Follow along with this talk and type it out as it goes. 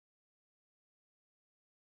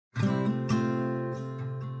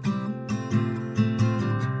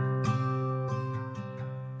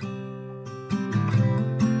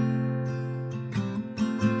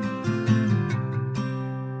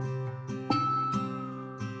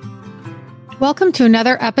Welcome to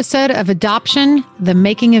another episode of Adoption, The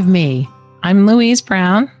Making of Me. I'm Louise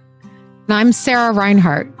Brown. And I'm Sarah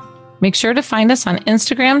Reinhart. Make sure to find us on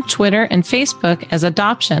Instagram, Twitter, and Facebook as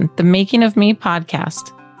Adoption, The Making of Me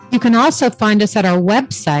podcast. You can also find us at our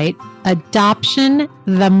website,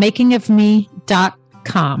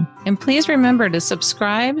 adoptionthemakingofme.com. And please remember to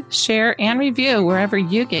subscribe, share, and review wherever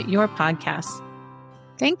you get your podcasts.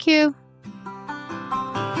 Thank you.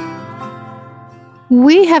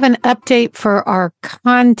 We have an update for our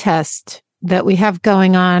contest that we have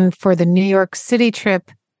going on for the New York City trip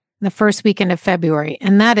the first weekend of February.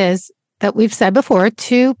 And that is that we've said before,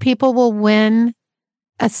 2 people will win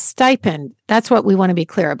a stipend. That's what we want to be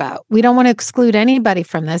clear about. We don't want to exclude anybody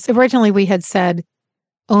from this. Originally, we had said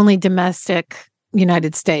only domestic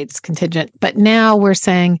United States contingent, but now we're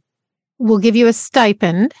saying we'll give you a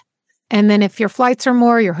stipend. And then if your flights are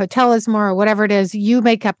more, your hotel is more, or whatever it is, you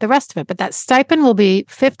make up the rest of it. But that stipend will be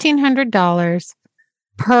 $1,500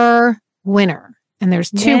 per winner. And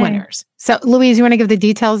there's 2 winners. So, Louise, you want to give the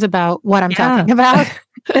details about what I'm talking about?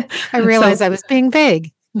 I realized I was being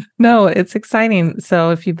vague. No, it's exciting.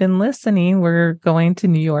 So if you've been listening, we're going to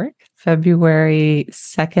New York, February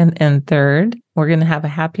 2nd and 3rd. We're going to have a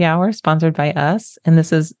happy hour sponsored by us. And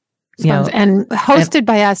this is and hosted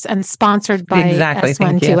by us and sponsored by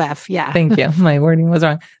S12F. Yeah. Thank you. My wording was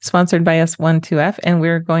wrong. Sponsored by S12F. And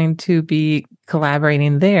we're going to be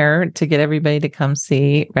collaborating there to get everybody to come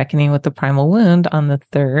see Reckoning with the Primal Wound on the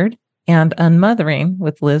 3rd and Unmothering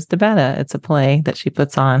with Liz DeBetta. It's a play that she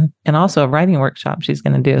puts on and also a writing workshop she's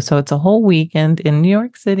going to do. So it's a whole weekend in New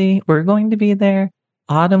York City. We're going to be there.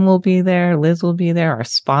 Autumn will be there. Liz will be there. Our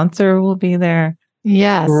sponsor will be there.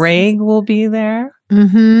 Yes. Greg will be there.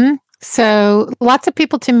 Mm-hmm. So lots of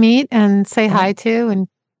people to meet and say hi to. And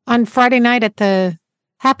on Friday night at the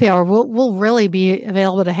happy hour, we'll really be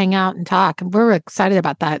available to hang out and talk. And we're excited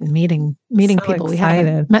about that and meeting people we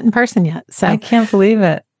haven't met in person yet. So I can't believe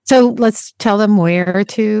it. So let's tell them where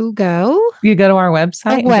to go. You go to our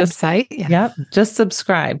website. Just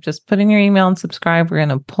subscribe. Just put in your email and subscribe. We're going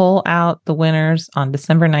to pull out the winners on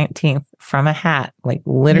December 19th from a hat. Like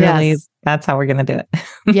literally, yes. That's how we're going to do it.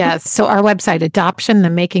 Yes. So our website,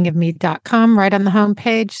 adoptionthemakingofme.com, right on the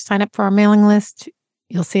homepage. Sign up for our mailing list.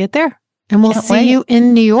 You'll see it there. And we'll see you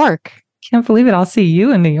in New York. Can't believe it. I'll see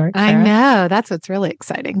you in New York, Sarah. I know. That's what's really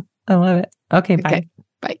exciting. I love it. Okay. Bye.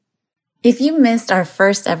 If you missed our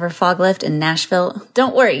first ever fog lift in Nashville,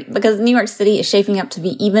 don't worry, because New York City is shaping up to be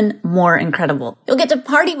even more incredible. You'll get to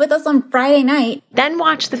party with us on Friday night. Then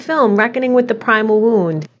watch the film Reckoning with the Primal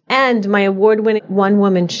Wound and my award-winning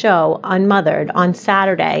one-woman show, Unmothered, on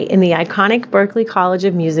Saturday in the iconic Berklee College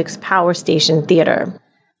of Music's Power Station Theater.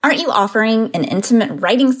 Aren't you offering an intimate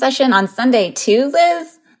writing session on Sunday too,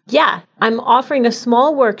 Liz? Yeah, I'm offering a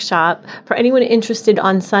small workshop for anyone interested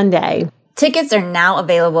on Sunday. Tickets are now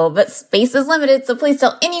available, but space is limited, so please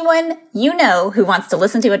tell anyone you know who wants to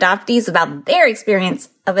listen to adoptees about their experience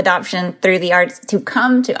of adoption through the arts to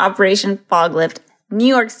come to Operation Fog Lift, New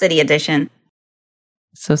York City edition.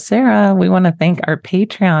 So, Sarah, we want to thank our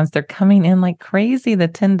Patreons. They're coming in like crazy, the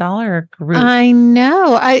 $10 group. I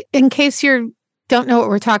know. In case you don't know what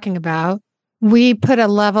we're talking about, we put a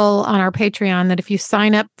level on our Patreon that if you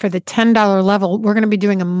sign up for the $10 level, we're going to be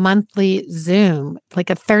doing a monthly Zoom, like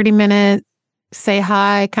a 30-minute say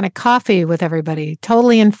hi kind of coffee with everybody.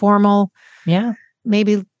 Totally informal. Yeah.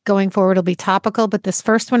 Maybe going forward it'll be topical, but this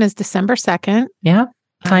first one is December 2nd. Yeah.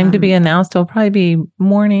 Time to be announced. It'll probably be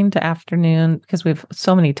morning to afternoon because we have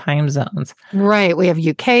so many time zones. Right. We have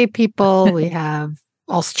UK people. We have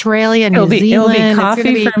Australia, New Zealand. It'll be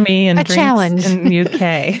coffee for me and drinks challenge in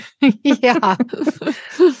UK. Yeah.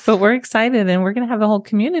 But we're excited and we're going to have the whole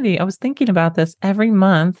community. I was thinking about this. Every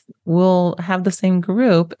month we'll have the same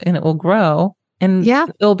group and it will grow. And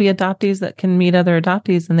it'll be adoptees that can meet other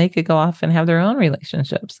adoptees and they could go off and have their own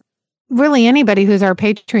relationships. Really, anybody who's our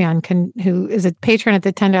Patreon who is a patron at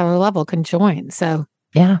the $10 level can join. So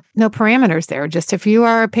yeah, no parameters there. Just if you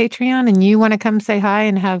are a Patreon and you want to come say hi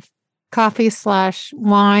and have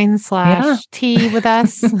coffee/wine/tea with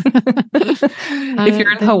us. If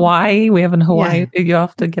you're in Hawaii, we have in Hawaii, you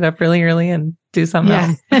have to get up really early and do something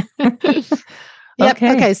else. Yep.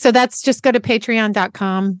 Okay. So that's just go to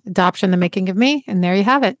patreon.com, Adoption, The Making of Me. And there you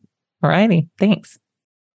have it. All righty. Thanks.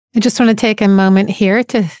 I just want to take a moment here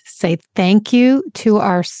to say thank you to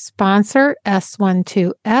our sponsor,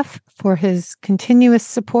 S12F, for his continuous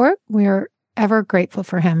support. We are ever grateful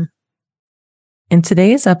for him. In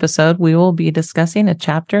today's episode, we will be discussing a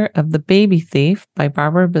chapter of The Baby Thief by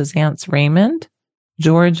Barbara Bazance Raymond,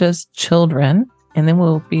 Georgia's Children, and then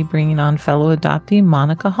we'll be bringing on fellow adoptee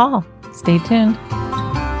Monica Hall. Stay tuned.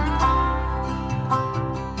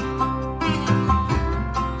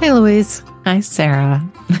 Hey, Louise. Hi, Sarah.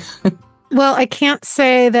 Well, I can't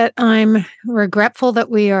say that I'm regretful that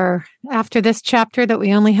we are, after this chapter, that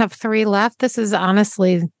we only have 3 left. This is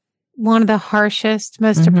honestly one of the harshest,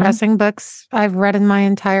 most depressing books I've read in my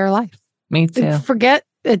entire life. Me too. Forget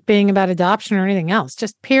it being about adoption or anything else,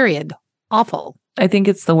 just period. Awful. I think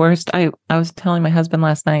it's the worst. I was telling my husband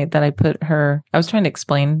last night that I was trying to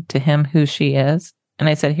explain to him who she is. And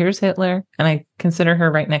I said, here's Hitler. And I consider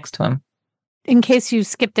her right next to him. In case you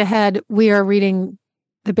skipped ahead, we are reading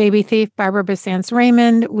The Baby Thief, Barbara Besant's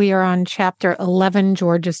Raymond. We are on chapter 11,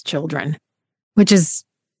 George's Children, which is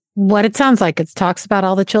what it sounds like. It talks about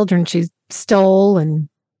all the children she stole. And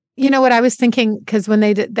you know what I was thinking? Because when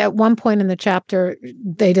they did at one point in the chapter,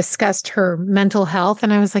 they discussed her mental health.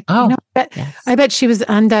 And I was like, yes. I bet she was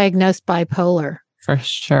undiagnosed bipolar. For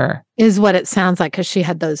sure. Is what it sounds like, because she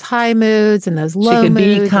had those high moods and those low moods.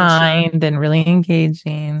 She could be kind and really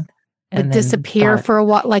engaging. And disappear for a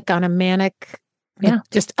while, like on a manic,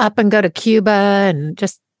 just up and go to Cuba. And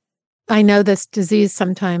just, I know this disease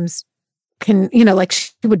sometimes can, like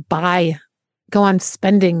she would go on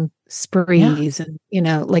spending sprees and,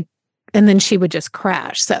 and then she would just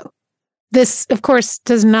crash. So this, of course,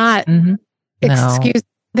 does not excuse,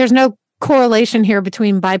 there's no correlation here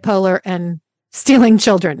between bipolar and stealing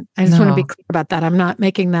children. I just want to be clear about that. I'm not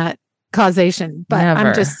making that causation, but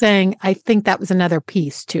I'm just saying I think that was another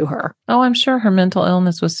piece to her. Oh, I'm sure her mental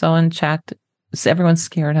illness was so unchecked. Everyone's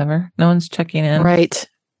scared of her. No one's checking in. Right.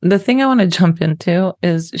 The thing I want to jump into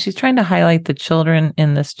is she's trying to highlight the children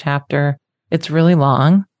in this chapter. It's really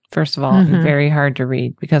long, first of all, and very hard to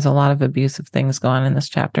read because a lot of abusive things go on in this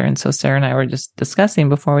chapter. And so Sarah and I were just discussing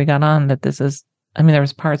before we got on that there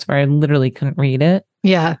was parts where I literally couldn't read it.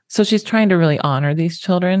 Yeah. So she's trying to really honor these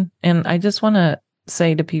children. And I just want to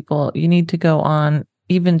say to people, you need to go on,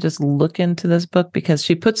 even just look into this book, because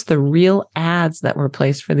she puts the real ads that were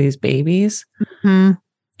placed for these babies. And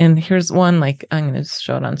here's one, I'm going to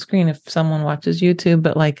show it on screen if someone watches YouTube,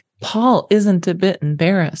 but Paul isn't a bit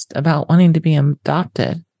embarrassed about wanting to be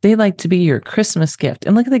adopted. They like to be your Christmas gift.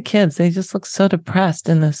 And look at the kids. They just look so depressed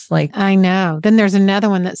in this, I know. Then there's another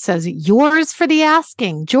one that says, yours for the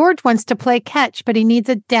asking. George wants to play catch, but he needs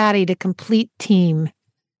a daddy to complete team.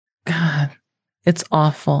 God. It's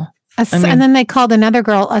awful. And then they called another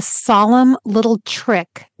girl a solemn little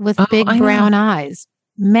trick with big brown eyes.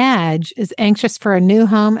 Madge is anxious for a new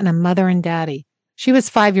home and a mother and daddy. She was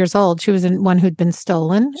 5 years old. She was one who'd been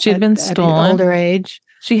stolen. She'd been stolen at an older age.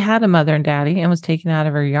 She had a mother and daddy and was taken out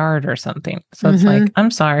of her yard or something. So it's I'm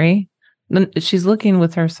sorry. Then she's looking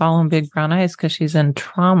with her solemn big brown eyes because she's in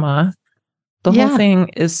trauma. The whole thing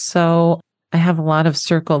is so. I have a lot of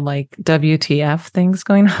circled WTF things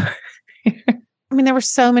going on. There were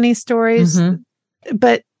so many stories,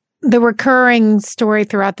 but the recurring story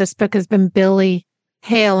throughout this book has been Billy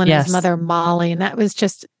Hale and his mother, Molly. And that was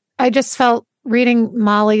I just felt reading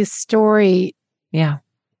Molly's story. Yeah.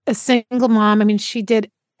 A single mom. She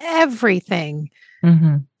did everything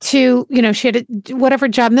to, she had whatever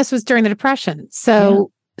job. And this was during the Depression.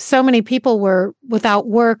 So many people were without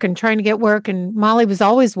work and trying to get work. And Molly was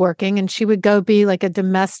always working, and she would go be like a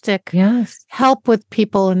domestic help with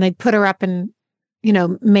people. And they'd put her up in,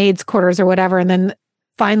 maids' quarters or whatever. And then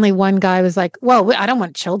finally one guy was like, well, I don't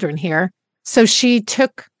want children here. So she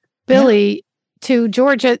took Billy to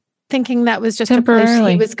Georgia, thinking that was just a place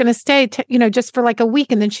he was going to stay, just for a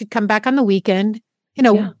week. And then she'd come back on the weekend,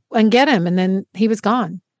 and get him. And then he was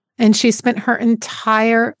gone. And she spent her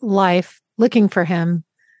entire life looking for him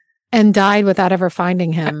and died without ever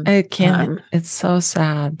finding him. I can't. It's so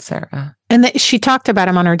sad, Sarah. And she talked about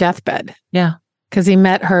him on her deathbed. Yeah. Because he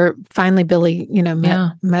met her, finally, Billy,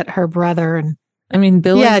 met her brother. And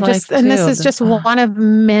Billy's and this is just one of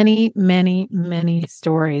many, many, many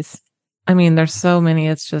stories. There's so many.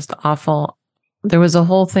 It's just awful. There was a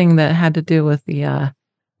whole thing that had to do with the,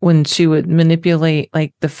 when she would manipulate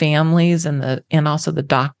the families and also the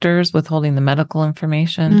doctors withholding the medical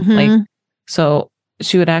information. So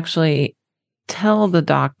she would actually tell the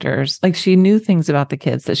doctors, she knew things about the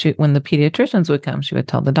kids that when the pediatricians would come, she would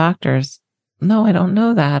tell the doctors, no, I don't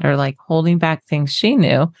know that, or holding back things she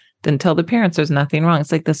knew, then tell the parents there's nothing wrong.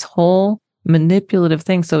 It's this whole manipulative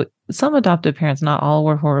thing. So some adoptive parents, not all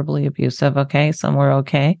were horribly abusive. Okay. Some were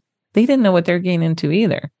okay. They didn't know what they're getting into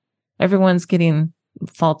either. Everyone's getting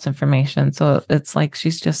false information. So it's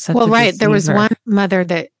she's just such a deceiver. There was one mother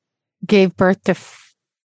that gave birth to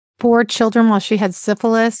 4 children while she had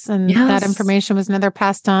syphilis, and that information was never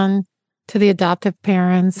passed on to the adoptive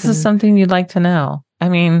parents. This is something you'd like to know.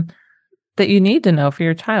 That you need to know for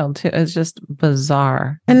your child too. It's just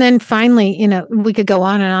bizarre. And then finally, we could go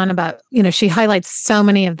on and on about, she highlights so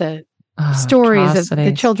many of the stories of the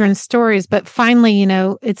atrocities. children's stories. But finally,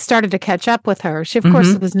 it started to catch up with her. She, of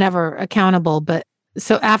course, was never accountable. But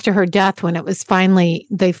so after her death, when it was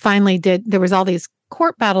they finally did, there was all these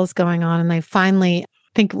court battles going on, and they finally,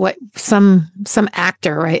 I think some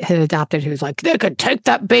actor, right, had adopted, who's like, they could take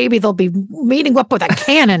that baby. They'll be meeting up with a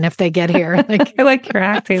cannon if they get here. Like, I like your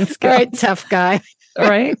acting skills. all right, tough guy.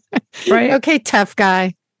 Right. Okay, tough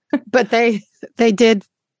guy. But they did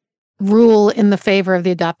rule in the favor of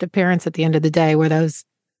the adoptive parents at the end of the day, where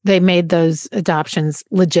they made those adoptions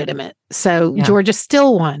legitimate. So Georgia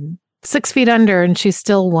still won 6 feet under, and she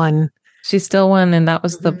still won. She still won. And that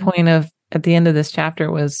was the point of, at the end of this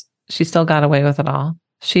chapter, was she still got away with it all.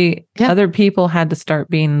 Other people had to start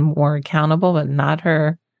being more accountable, but not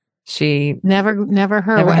her. She never her. Never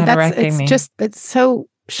had It's just, it so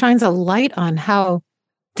shines a light on how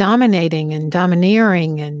dominating and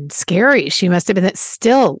domineering and scary she must have been. That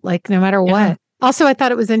still, like, no matter what. Also, I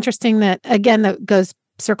thought it was interesting that, again, that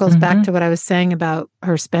circles back to what I was saying about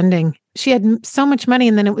her spending. She had so much money,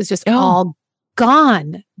 and then it was just all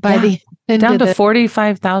gone by the end down of to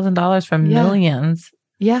 $45,000 from millions.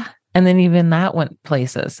 Yeah. And then even that went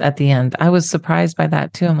places at the end. I was surprised by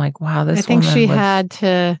that too. I'm like, wow, this I think woman she was... had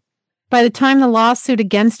to, by the time the lawsuit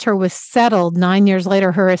against her was settled 9 years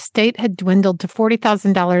later, her estate had dwindled to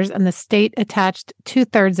 $40,000, and the state attached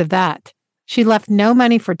 2/3 of that. She left no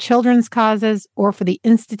money for children's causes or for the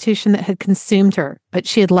institution that had consumed her, but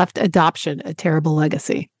she had left adoption a terrible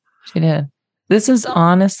legacy. She did. This is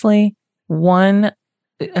honestly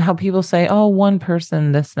how people say, oh, one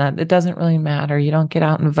person, this, that, it doesn't really matter. You don't get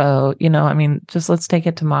out and vote. I mean, just let's take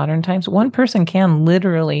it to modern times. One person can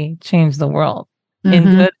literally change the world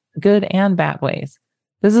in good and bad ways.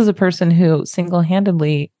 This is a person who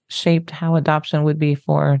single-handedly shaped how adoption would be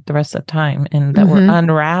for the rest of time, and that we're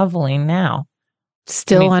unraveling now.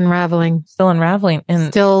 Still unraveling.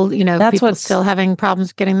 And still, that's people still having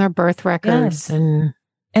problems getting their birth records. Yes.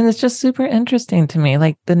 And it's just super interesting to me,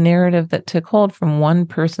 like the narrative that took hold from one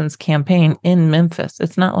person's campaign in Memphis.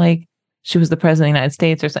 It's not like she was the president of the United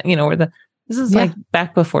States or something, this is like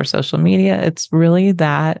back before social media. It's really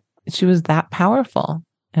that she was that powerful.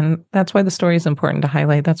 And that's why the story is important to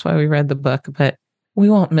highlight. That's why we read the book, but we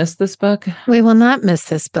won't miss this book. We will not miss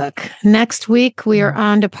this book. Next week, we are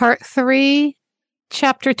on to part 3,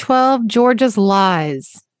 chapter 12, Georgia's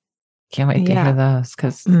Lies. Can't wait to hear those,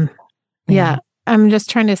 because I'm just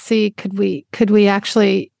trying to see, could we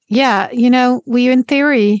actually, we in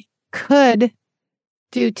theory could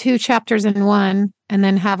do 2 chapters in one, and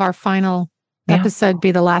then have our final episode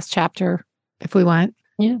be the last chapter if we want.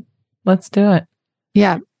 Yeah, let's do it.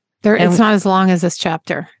 Yeah, it's not as long as this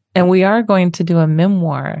chapter. And we are going to do a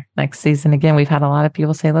memoir next season. Again, we've had a lot of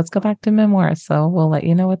people say, let's go back to memoirs. So we'll let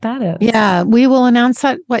you know what that is. Yeah, we will announce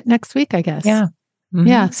that, next week, I guess. Yeah. Mm-hmm.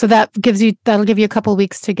 Yeah. So that'll give you a couple of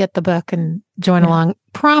weeks to get the book and join along.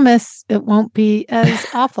 Promise it won't be as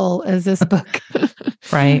awful as this book.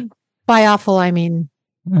 Right. By awful, I mean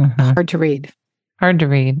hard to read. Hard to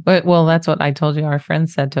read. Well, that's what I told you. Our friend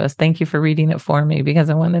said to us, thank you for reading it for me,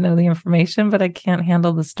 because I want to know the information, but I can't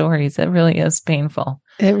handle the stories. It really is painful.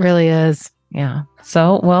 It really is. Yeah.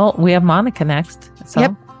 So, well, we have Monica next.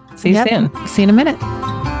 So see you soon. See you in a minute.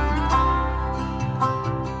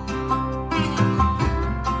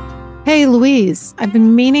 Hey, Louise, I've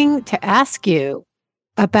been meaning to ask you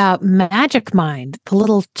about Magic Mind, the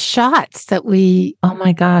little shots that we... Oh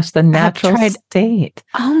my gosh, the natural state.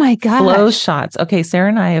 Oh my gosh. Flow shots. Okay, Sarah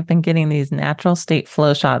and I have been getting these natural state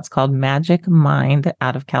flow shots called Magic Mind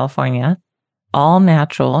out of California. All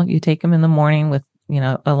natural. You take them in the morning with,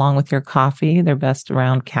 along with your coffee. They're best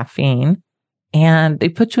around caffeine. And they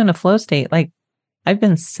put you in a flow state. Like, I've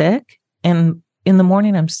been sick, and in the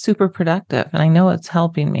morning, I'm super productive, and I know it's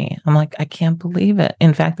helping me. I'm like, I can't believe it.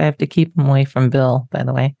 In fact, I have to keep them away from Bill, by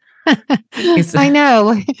the way. I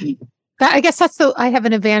know. I guess I have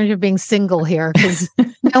an advantage of being single here, because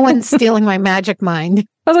no one's stealing my Magic Mind.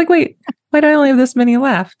 I was like, wait, why do I only have this many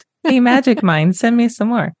left? Hey, Magic Mind, send me some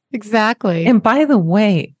more. Exactly. And by the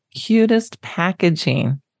way, cutest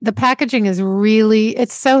packaging. The packaging is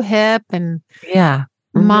it's so hip and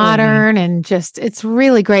modern, and just, it's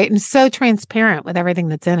really great and so transparent with everything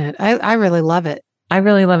that's in it. I really love it. I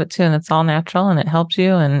really love it too. And it's all natural, and it helps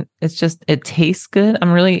you, and it's just, it tastes good.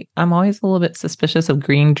 I'm always a little bit suspicious of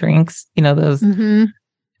green drinks, those.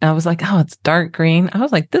 I was like, oh, it's dark green. I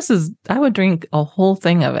was like, I would drink a whole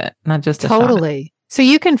thing of it, not just a shot. So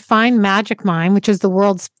you can find Magic Mind, which is the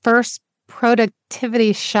world's first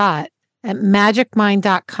productivity shot, at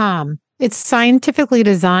magicmind.com. It's scientifically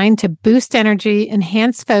designed to boost energy,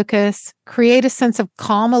 enhance focus, create a sense of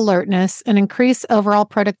calm alertness, and increase overall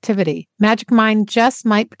productivity. Magic Mind just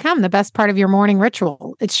might become the best part of your morning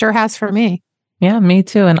ritual. It sure has for me. Yeah, me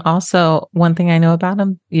too. And also, one thing I know about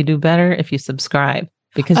them, you do better if you subscribe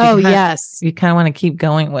because yes, you kind of want to keep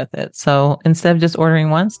going with it. So instead of just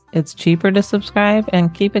ordering once, it's cheaper to subscribe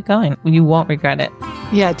and keep it going. You won't regret it.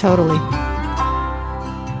 Yeah, totally.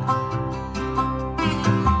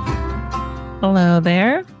 Hello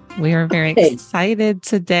there. We are very excited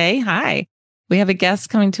today. Hi. We have a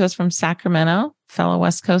guest coming to us from Sacramento, fellow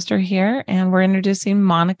West Coaster here, and we're introducing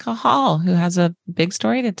Monica Hall, who has a big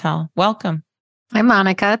story to tell. Welcome. Hi,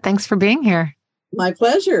 Monica. Thanks for being here. My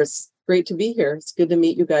pleasure. It's great to be here. It's good to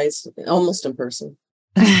meet you guys almost in person.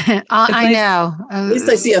 I know. At least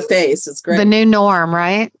I see a face. It's great. The new norm,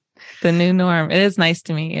 right? The new norm. It is nice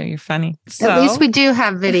to meet you. You're funny. At least we do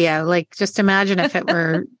have video. Like, just imagine if it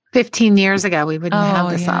were 15 years ago, we wouldn't have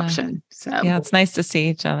this option. So yeah, it's nice to see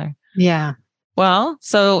each other. Yeah. Well,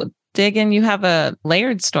 so dig in. You have a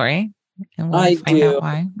layered story, and we'll find out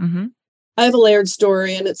why. Mm-hmm. I have a layered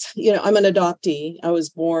story, and it's, I'm an adoptee. I was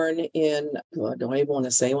born in, I don't even want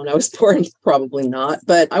to say when I was born, probably not,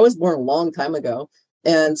 but I was born a long time ago.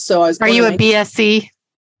 And so I was. Are you a BSC?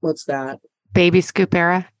 What's that? Baby scoop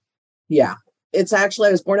era? Yeah. It's actually,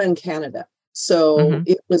 I was born in Canada. So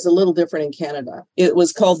it was a little different in Canada. It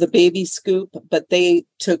was called the baby scoop, but they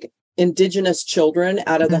took Indigenous children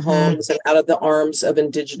out of the homes and out of the arms of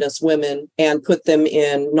Indigenous women and put them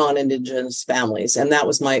in non-Indigenous families. And that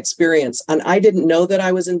was my experience. And I didn't know that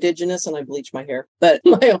I was Indigenous, and I bleached my hair. But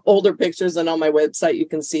my older pictures and on my website, you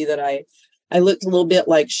can see that I looked a little bit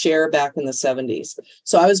like Cher back in the 70s.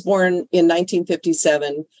 So I was born in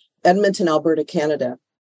 1957, Edmonton, Alberta, Canada.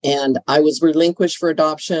 And I was relinquished for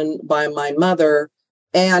adoption by my mother.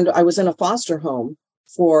 And I was in a foster home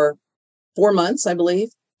for 4 months, I believe.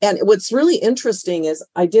 And what's really interesting is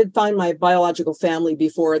I did find my biological family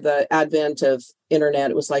before the advent of internet.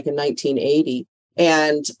 It was like in 1980.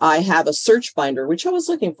 And I have a search binder, which I was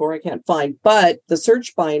looking for. I can't find. But the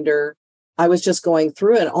search binder, I was just going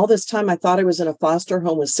through it. And all this time, I thought I was in a foster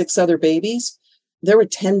home with 6 other babies. There were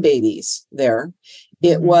 10 babies there.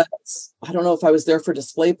 It was, I don't know if I was there for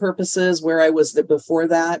display purposes, where I was before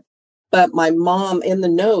that. But my mom, in the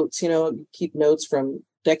notes, keep notes from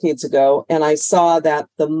decades ago. And I saw that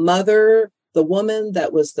the mother, the woman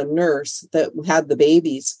that was the nurse that had the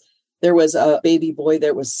babies, there was a baby boy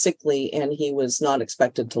that was sickly and he was not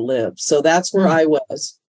expected to live. So that's where I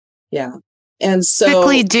was. Yeah. And so.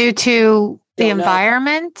 Sickly due to the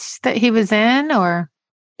environment that he was in, or?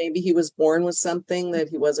 Maybe he was born with something that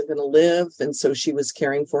he wasn't going to live. And so she was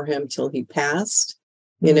caring for him till he passed,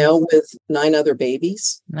 with 9 other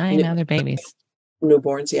babies. 9 other babies.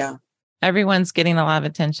 Newborns, yeah. Everyone's getting a lot of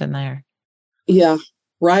attention there. Yeah,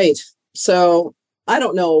 right. So I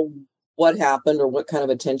don't know what happened or what kind of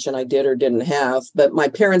attention I did or didn't have, but my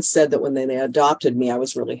parents said that when they adopted me, I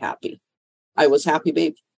was really happy. I was happy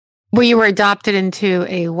baby. Well, you were adopted into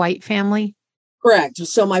a white family? Correct.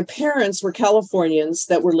 So my parents were Californians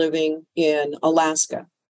that were living in Alaska.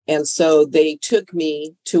 And so they took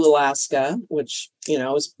me to Alaska, which, I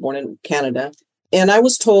was born in Canada. And I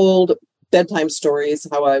was told bedtime stories,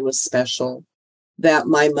 how I was special, that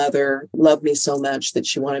my mother loved me so much that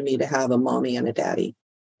she wanted me to have a mommy and a daddy.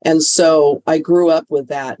 And so I grew up with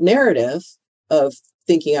that narrative of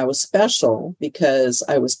thinking I was special because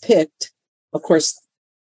I was picked. Of course,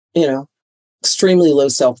 extremely low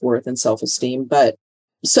self-worth and self-esteem. But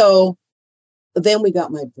so then we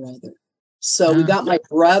got my brother. So we got my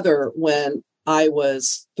brother when I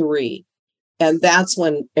was 3. And that's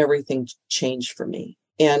when everything changed for me.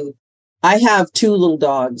 And I have 2 little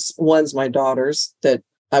dogs. One's my daughter's that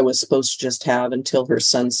I was supposed to just have until her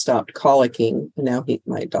son stopped colicking. And now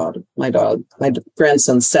my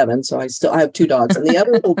grandson's 7. So I have 2 dogs. And the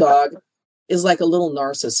other little dog is like a little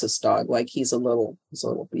narcissist dog. Like he's a little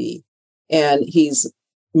bee. And he's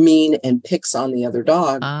mean and picks on the other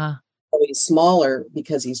dog. So he's smaller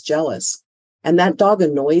because he's jealous. And that dog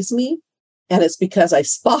annoys me. And it's because I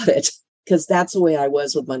spot it, because that's the way I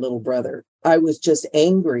was with my little brother. I was just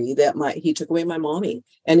angry that he took away my mommy,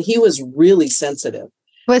 and he was really sensitive.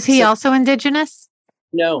 Was he also Indigenous?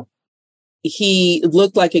 No, he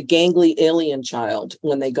looked like a gangly alien child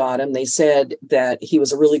when they got him. They said that he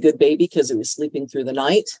was a really good baby because he was sleeping through the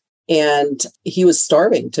night, and he was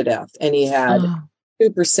starving to death. And he had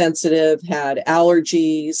super sensitive, had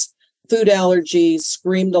allergies, food allergies,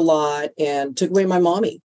 screamed a lot, and took away my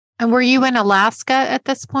mommy. And were you in Alaska at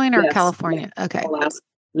this point, or California? Yeah. Okay. Alaska.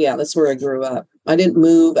 Yeah, that's where I grew up. I didn't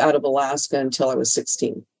move out of Alaska until I was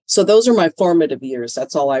 16. So those are my formative years.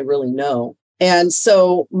 That's all I really know. And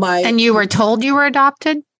so And you were told you were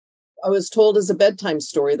adopted? I was told as a bedtime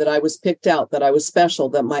story that I was picked out, that I was special,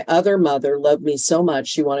 that my other mother loved me so much.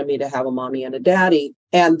 She wanted me to have a mommy and a daddy,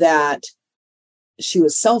 and that she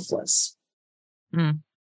was selfless. Mm.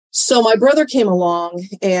 So my brother came along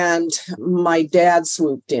and my dad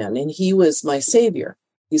swooped in, and he was my savior.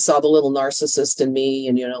 He saw the little narcissist in me,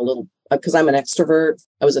 and, because I'm an extrovert.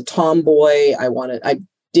 I was a tomboy. I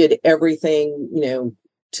did everything,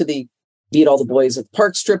 beat all the boys at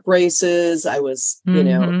park strip races. I was,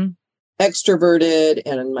 extroverted,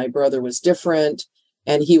 and my brother was different.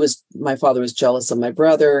 And my father was jealous of my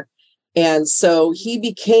brother. And so he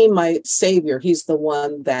became my savior. He's the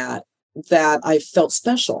one that I felt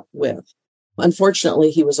special with.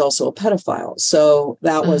 Unfortunately, he was also a pedophile. So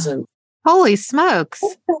that wasn't. Holy smokes.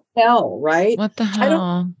 What the hell, right? What the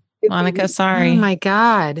hell? Monica, sorry. Oh my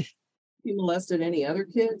God. He molested any other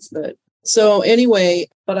kids, but so anyway,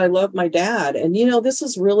 but I love my dad. And,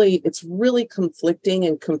 it's really conflicting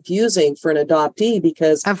and confusing for an adoptee,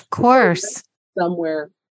 because of course,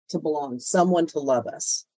 somewhere to belong, someone to love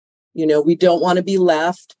us. We don't want to be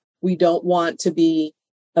left. We don't want to be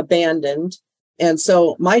abandoned. And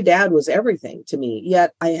so my dad was everything to me,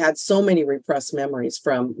 yet I had so many repressed memories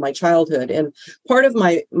from my childhood. And part of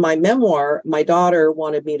my memoir, my daughter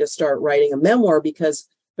wanted me to start writing a memoir because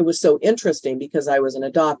it was so interesting, because I was an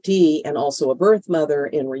adoptee and also a birth mother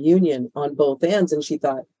in reunion on both ends. And she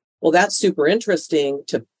thought, well, that's super interesting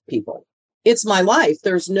to people. It's my life.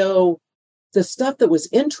 The stuff that was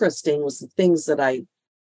interesting was the things that I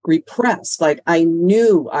repressed. Like, I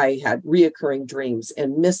knew I had reoccurring dreams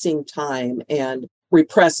and missing time and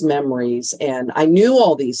repressed memories. And I knew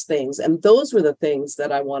all these things. And those were the things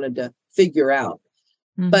that I wanted to figure out.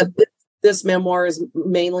 Mm-hmm. But this memoir is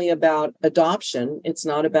mainly about adoption. It's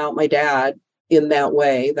not about my dad in that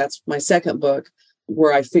way. That's my second book,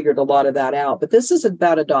 where I figured a lot of that out. But this is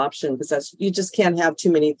about adoption, because you just can't have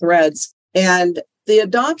too many threads. And the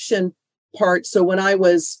adoption part. So when I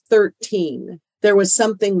was 13, there was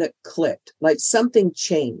something that clicked, like something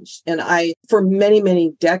changed. And for many,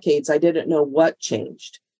 many decades, I didn't know what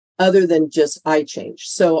changed other than just I changed.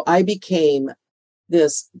 So I became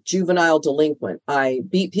this juvenile delinquent. I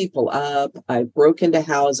beat people up. I broke into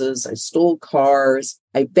houses. I stole cars.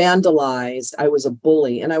 I vandalized. I was a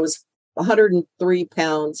bully. And I was 103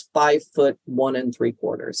 pounds, 5'1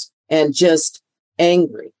 3/4, and just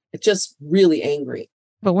angry. Just really angry.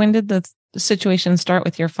 But when did the situation start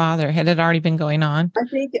with your father? Had it already been going on? I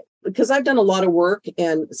think because I've done a lot of work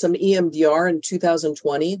and some EMDR in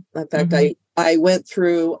 2020. In fact, I went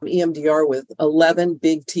through EMDR with 11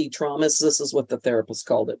 big T traumas. This is what the therapist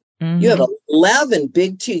called it. Mm-hmm. You have 11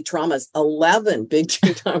 big T traumas, 11 big T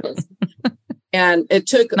traumas. And it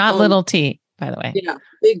took... Not little T, by the way. Yeah,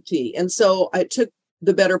 big T. And so it took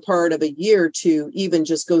the better part of a year to even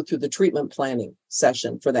just go through the treatment planning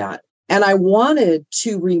session for that. And I wanted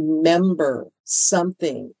to remember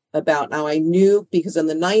something about, now I knew, because in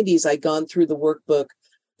the 90s, I'd gone through the workbook,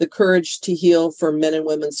 The Courage to Heal for Men and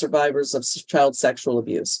Women Survivors of Child Sexual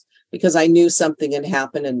Abuse, because I knew something had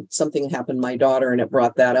happened, and something happened to my daughter, and it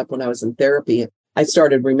brought that up when I was in therapy. I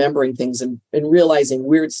started remembering things and realizing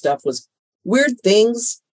weird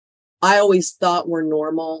things I always thought were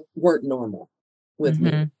normal, weren't normal with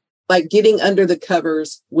me. Like getting under the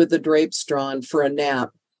covers with the drapes drawn for a nap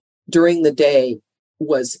during the day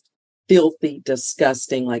was filthy,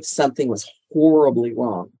 disgusting, like something was horribly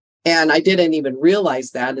wrong. And I didn't even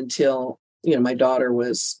realize that until, my daughter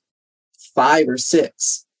was 5 or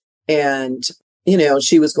 6. And,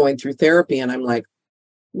 she was going through therapy, and I'm like,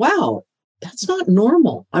 wow, that's not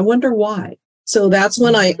normal. I wonder why. So that's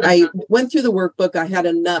when I went through the workbook. I had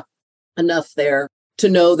enough there to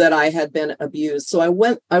know that I had been abused. So I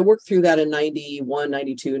worked through that in 91,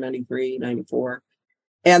 92, 93, 94.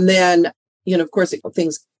 And then, of course,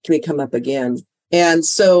 things can come up again. And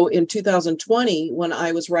so in 2020, when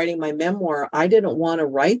I was writing my memoir, I didn't want to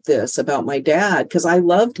write this about my dad because I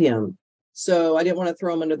loved him. So I didn't want to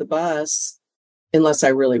throw him under the bus unless I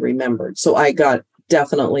really remembered. So I got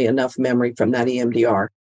definitely enough memory from that EMDR.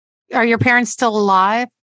 Are your parents still alive?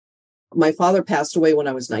 My father passed away when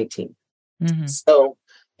I was 19. Mm-hmm. So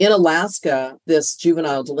in Alaska, this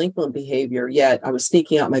juvenile delinquent behavior, yet I was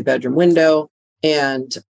sneaking out my bedroom window.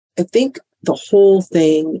 And I think the whole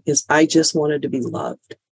thing is I just wanted to be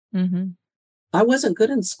loved. Mm-hmm. I wasn't good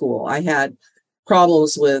in school. I had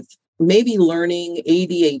problems with maybe learning,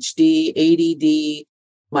 ADHD, ADD.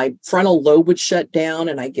 My frontal lobe would shut down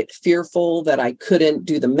and I get fearful that I couldn't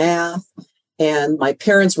do the math. And my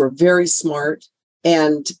parents were very smart.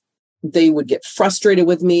 And they would get frustrated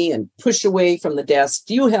with me and push away from the desk.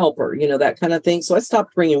 Do you help her? That kind of thing. So I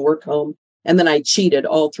stopped bringing work home. And then I cheated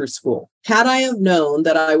all through school. Had I have known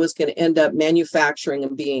that I was going to end up manufacturing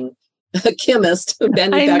and being a chemist, I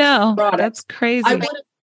know. That's crazy.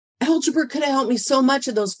 Algebra could have helped me so much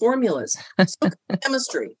of those formulas. So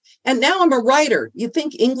chemistry. And now I'm a writer. You'd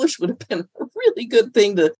think English would have been a really good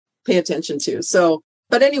thing to pay attention to. So,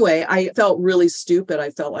 but anyway, I felt really stupid. I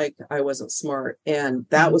felt like I wasn't smart. And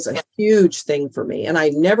that was a huge thing for me. And I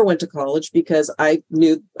never went to college because I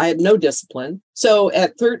knew I had no discipline. So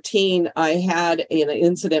at 13, I had an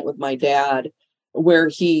incident with my dad where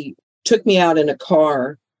he took me out in a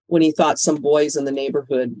car when he thought some boys in the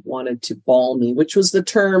neighborhood wanted to ball me, which was the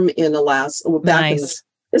term in Alaska. Well, back in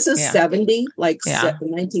this is 70, like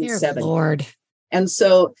 1970. Lord. And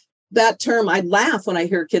so that term, I laugh when I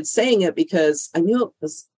hear kids saying it because I knew it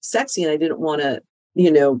was sexy and I didn't want to,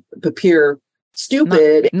 appear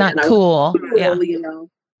stupid. Not cool.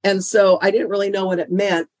 And so I didn't really know what it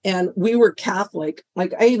meant. And we were Catholic,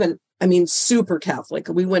 super Catholic.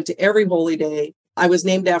 We went to every holy day. I was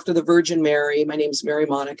named after the Virgin Mary. My name's Mary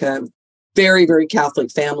Monica. Very, very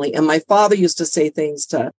Catholic family. And my father used to say things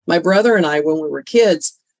to my brother and I when we were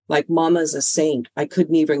kids, like, Mama's a saint. I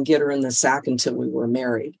couldn't even get her in the sack until we were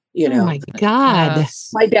married. Oh my God.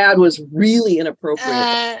 My dad was really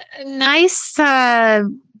inappropriate. Nice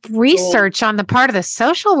research on the part of the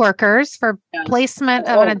social workers for placement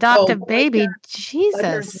of an adoptive baby.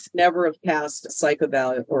 Jesus. Never have passed a psych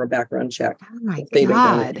eval or a background check. Oh my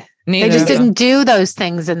God. They just didn't do those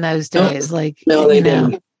things in those days. No, they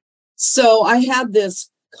didn't. So I had this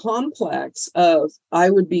complex of I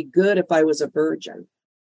would be good if I was a virgin.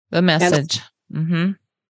 The message.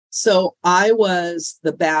 So I was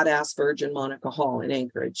the badass virgin Monica Hall in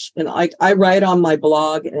Anchorage. And I write on my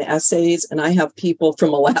blog and essays, and I have people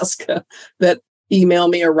from Alaska that email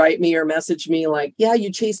me or write me or message me like, yeah,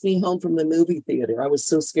 you chased me home from the movie theater. I was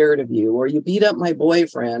so scared of you. Or you beat up my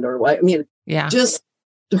boyfriend. Or just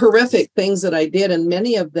horrific things that I did. And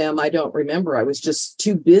many of them I don't remember. I was just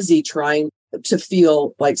too busy trying to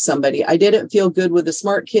feel like somebody. I didn't feel good with the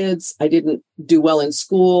smart kids. I didn't do well in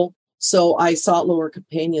school. So I sought lower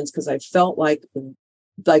companions because I felt like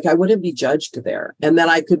I wouldn't be judged there and that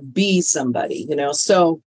I could be somebody,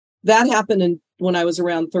 So that happened when I was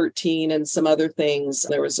around 13 and some other things.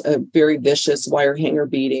 There was a very vicious wire hanger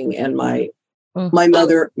beating, and my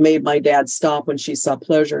mother made my dad stop when she saw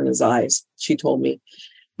pleasure in his eyes. She told me.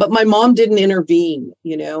 But my mom didn't intervene,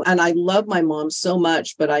 and I love my mom so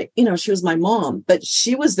much, but she was my mom, but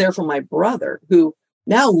she was there for my brother who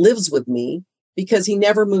now lives with me because he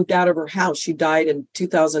never moved out of her house. She died in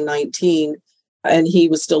 2019 and he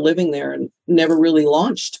was still living there and never really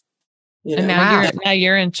launched. And now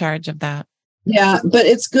you're in charge of that. Yeah, but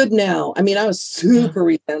it's good now. I was super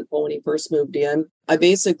resentful when he first moved in. I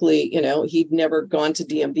basically, he'd never gone to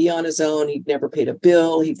DMV on his own. He'd never paid a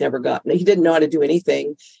bill. He didn't know how to do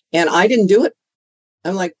anything. And I didn't do it.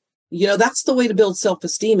 I'm like, that's the way to build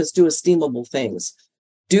self-esteem is do esteemable things.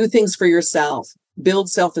 Do things for yourself. Build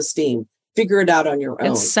self-esteem. Figure it out on your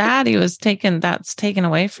own. It's sad that's taken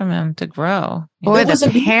away from him to grow. Boy, the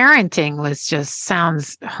parenting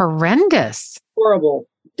sounds horrendous. Horrible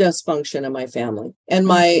dysfunction in my family. And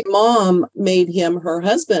my mom made him her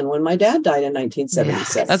husband when my dad died in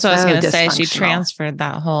 1976. Yeah, that's what I was going to say. She transferred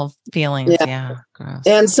that whole feeling. Yeah. Gross.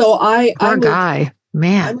 And so I'm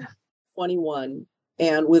 21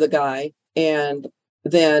 and with a guy. And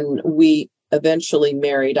then we eventually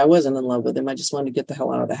married. I wasn't in love with him. I just wanted to get the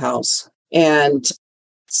hell out of the house. And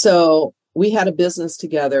so we had a business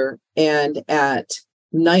together. And at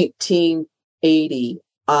 1980,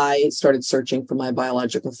 I started searching for my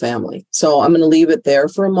biological family. So I'm going to leave it there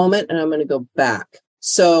for a moment and I'm going to go back.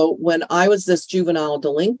 So when I was this juvenile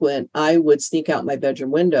delinquent, I would sneak out my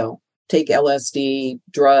bedroom window, take LSD,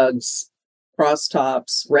 drugs, cross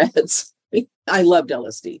tops, reds. I loved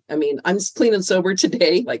LSD. I'm clean and sober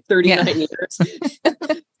today, like 39 years.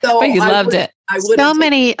 So but you loved it. So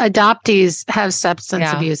many adoptees have substance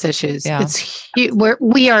abuse issues. Yeah.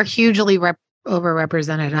 We are hugely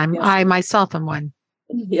overrepresented. I myself am one.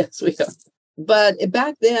 Yes, we are. But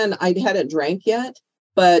back then I hadn't drank yet,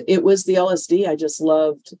 but it was the LSD I just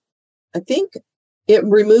loved. I think it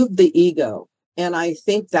removed the ego. And I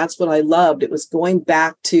think that's what I loved. It was going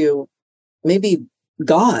back to maybe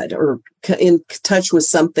God or in touch with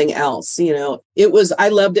something else. I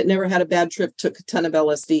loved it. Never had a bad trip, took a ton of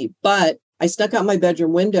LSD, but I snuck out my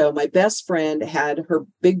bedroom window. My best friend had her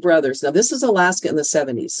big brothers. Now this is Alaska in the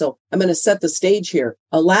 70s. So I'm going to set the stage here.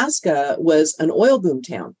 Alaska was an oil boom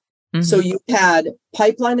town. So you had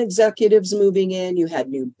pipeline executives moving in, you had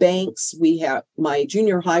new banks. My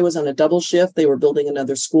junior high was on a double shift. They were building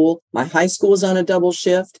another school. My high school was on a double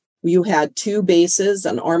shift. You had 2 bases,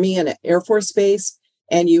 an Army and an Air Force base,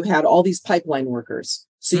 and you had all these pipeline workers.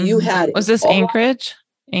 So you had... Was this Anchorage?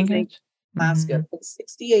 Anchorage? Alaska. In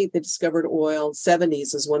 68, they discovered oil.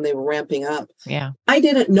 70s is when they were ramping up. Yeah. I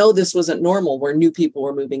didn't know this wasn't normal where new people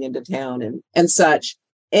were moving into town and such.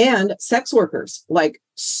 And sex workers, like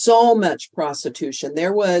so much prostitution.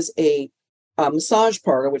 There was a massage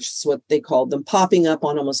parlor, which is what they called them, popping up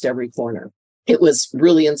on almost every corner. It was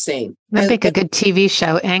really insane. That'd make a good TV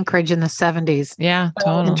show, Anchorage in the 70s. Yeah,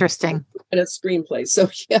 totally. Interesting. And a screenplay. So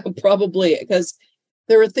yeah, probably, because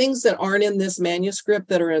there are things that aren't in this manuscript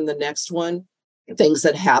that are in the next one, things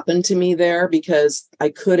that happened to me there because I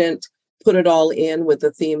couldn't put it all in with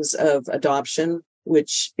the themes of adoption,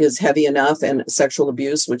 which is heavy enough, and sexual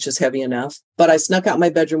abuse, which is heavy enough. But I snuck out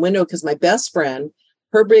my bedroom window because my best friend,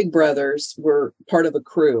 her big brothers were part of a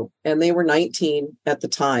crew, and they were 19 at the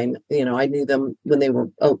time. I knew them when they were,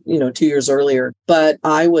 2 years earlier, but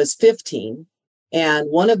I was 15. And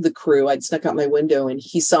one of the crew, I'd snuck out my window and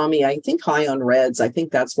he saw me, I think, high on Reds. I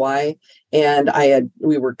think that's why. And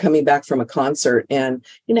we were coming back from a concert, and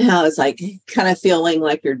you know how it's like kind of feeling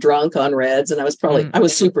like you're drunk on Reds. And I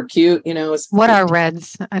was super cute, What are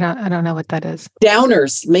Reds? I don't know what that is.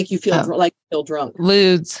 Downers make you feel feel drunk.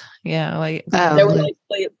 Ludes. Yeah. Like they were like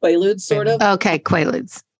Quaaludes, sort of. Okay.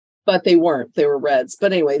 Quaaludes. But they weren't. They were Reds.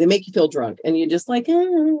 But anyway, they make you feel drunk, and you just like,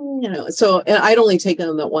 So, and I'd only taken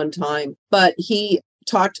them that one time, but he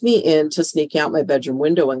talked me into sneaking out my bedroom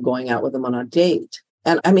window and going out with him on a date.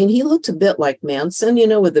 And I mean, he looked a bit like Manson,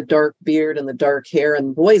 with the dark beard and the dark hair.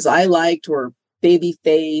 And boys I liked were baby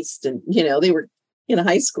faced, and they were in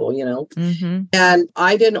high school, And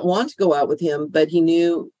I didn't want to go out with him, but he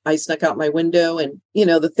knew I snuck out my window, and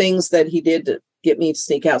the things that he did to get me to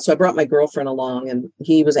sneak out. So I brought my girlfriend along, and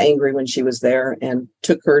he was angry when she was there and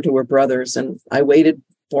took her to her brother's. And I waited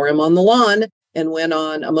for him on the lawn and went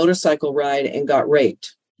on a motorcycle ride and got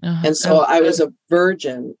raped. And so I was a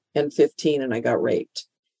virgin and 15, and I got raped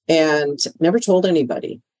and never told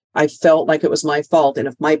anybody. I felt like it was my fault. And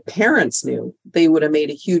if my parents knew, they would have made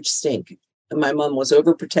a huge stink. And my mom was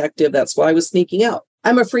overprotective. That's why I was sneaking out.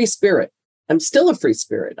 I'm a free spirit. I'm still a free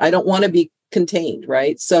spirit. I don't want to be contained.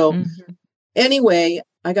 Right. So anyway,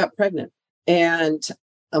 I got pregnant, and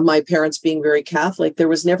my parents being very Catholic, there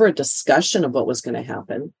was never a discussion of what was going to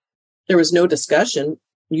happen. There was no discussion.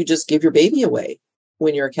 You just give your baby away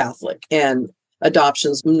when you're a Catholic, and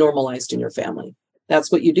adoption's normalized in your family.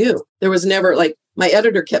 That's what you do. There was never, like, my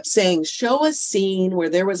editor kept saying, show a scene where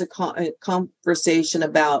there was a conversation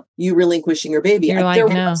about you relinquishing your baby. There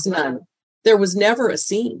was none. There was never a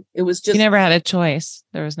scene. It was just... You never had a choice.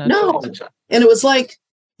 There was no choice. And it was like,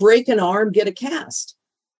 break an arm, get a cast.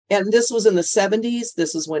 And this was in the 70s.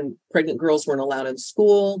 This is when pregnant girls weren't allowed in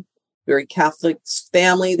school. Very Catholic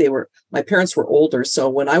family. My parents were older. So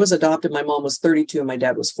when I was adopted, my mom was 32 and my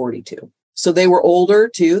dad was 42. So they were older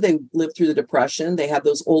too. They lived through the Depression. They had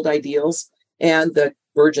those old ideals and the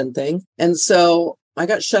virgin thing. And so I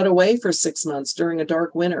got shut away for 6 months during a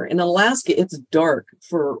dark winter. In Alaska, it's dark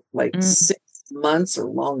for like 6 months or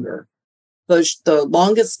longer. The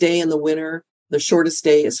longest day in the winter, the shortest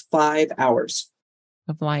day is 5 hours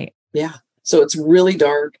of light. Yeah. So it's really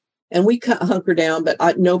dark, and we hunker down,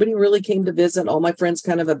 but nobody really came to visit. All my friends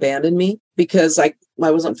kind of abandoned me because I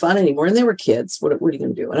wasn't fun anymore, and they were kids. What are you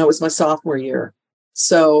going to do? And I was my sophomore year.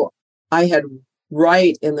 So I had,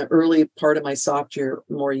 right in the early part of my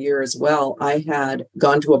sophomore year as well, I had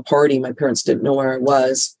gone to a party. My parents didn't know where I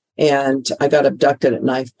was, and I got abducted at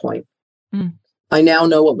knife point. I now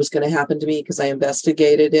know what was going to happen to me because I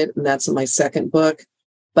investigated it, and that's in my second book.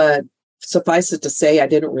 But suffice it to say, I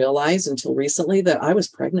didn't realize until recently that I was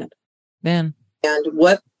pregnant. Then, and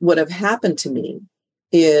what would have happened to me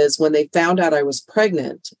is when they found out I was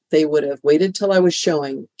pregnant, they would have waited till I was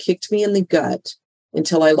showing, kicked me in the gut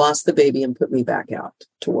until I lost the baby and put me back out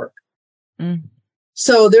to work.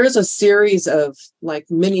 So there's a series of like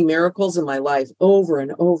mini miracles in my life over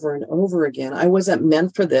and over and over again. I wasn't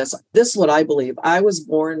meant for this. This is what I believe. I was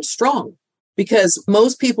born strong, because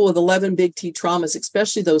most people with 11 big T traumas,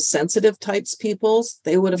 especially those sensitive types peoples,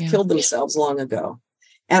 they would have killed themselves long ago.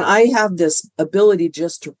 And I have this ability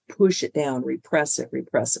just to push it down, repress it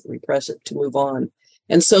to move on.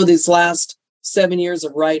 And so these last 7 years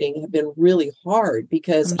of writing have been really hard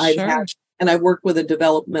because I worked with a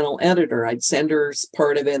developmental editor. I'd send her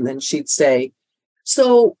part of it, and then she'd say,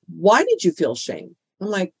 so why did you feel shame? I'm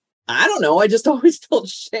like, I don't know. I just always felt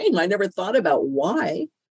shame. I never thought about why.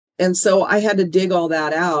 And so I had to dig all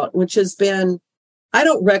that out, which has been I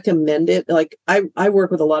don't recommend it. Like I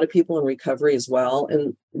work with a lot of people in recovery as well.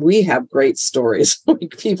 And we have great stories,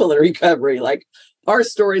 like people in recovery, like our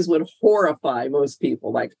stories would horrify most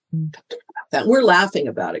people. Like that we're laughing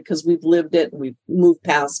about it because we've lived it and we've moved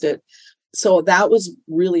past it. So that was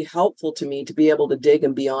really helpful to me to be able to dig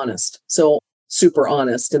and be honest. So super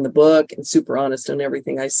honest in the book and super honest in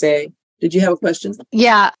everything I say. Did you have a question?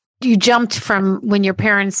 Yeah. You jumped from when your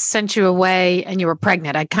parents sent you away and you were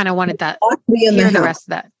pregnant. I kind of wanted that. Locked me in hear the house. rest of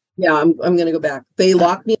that. Yeah, I'm going to go back. They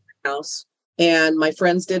locked me in the house and my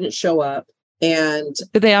friends didn't show up. And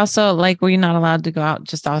did they also, like, were you not allowed to go out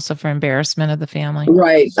just also for embarrassment of the family?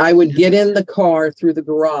 Right. I would get in the car through the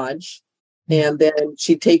garage and then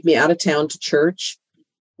she'd take me out of town to church,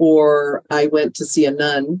 or I went to see a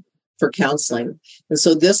nun for counseling. And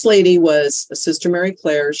so this lady was Sister Mary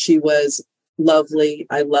Claire. She was lovely.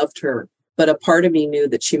 I loved her, but a part of me knew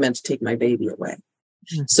that she meant to take my baby away.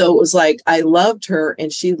 Mm-hmm. So it was like, I loved her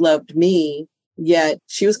and she loved me, yet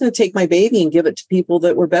she was going to take my baby and give it to people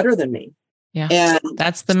that were better than me. Yeah. And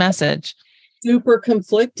that's the message. Super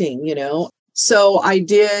conflicting, So I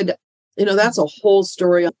did, that's a whole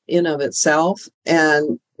story in of itself.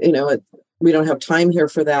 And, we don't have time here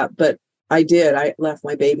for that, but I left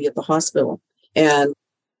my baby at the hospital. And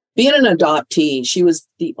being an adoptee, she was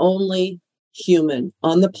the only human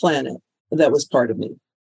on the planet that was part of me.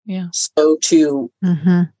 Yeah. So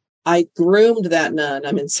I groomed that nun.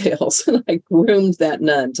 I'm in sales and I groomed that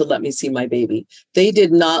nun to let me see my baby. They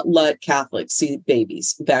did not let Catholics see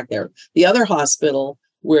babies back there. The other hospital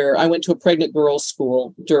where I went to a pregnant girls'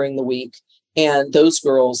 school during the week, and those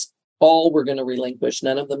girls all were going to relinquish.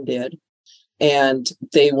 None of them did. And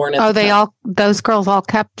they weren't. Those girls all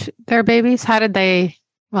kept their babies? How did they?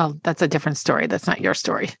 Well, that's a different story. That's not your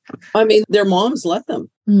story. I mean, their moms let them,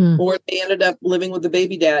 or they ended up living with the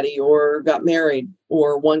baby daddy or got married,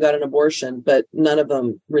 or one got an abortion, but none of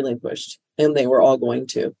them relinquished, and they were all going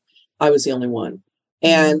to. I was the only one.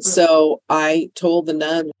 And so I told the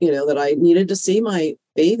nun, that I needed to see my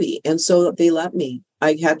baby. And so they let me.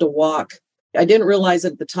 I had to walk. I didn't realize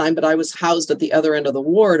it at the time, but I was housed at the other end of the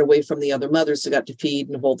ward away from the other mothers who got to feed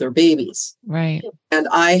and hold their babies. Right. And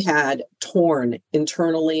I had torn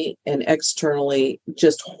internally and externally,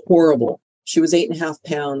 just horrible. She was 8.5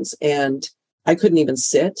 pounds and I couldn't even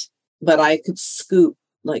sit, but I could scoot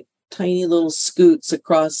like tiny little scoots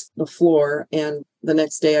across the floor. And the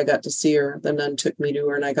next day I got to see her. The nun took me to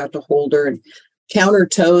her and I got to hold her and count her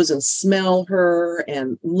toes and smell her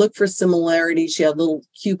and look for similarities. She had little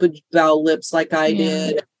Cupid bow lips like I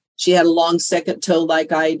did. She had a long second toe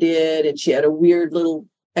like I did. And she had a weird little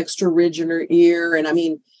extra ridge in her ear. And I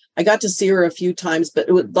mean, I got to see her a few times, but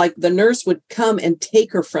it would, like, the nurse would come and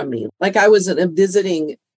take her from me. Like I was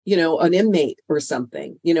visiting, an inmate or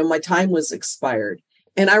something. My time was expired.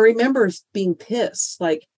 And I remember being pissed.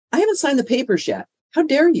 Like, I haven't signed the papers yet. How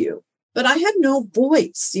dare you? But I had no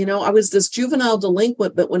voice. I was this juvenile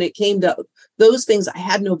delinquent, but when it came to those things, I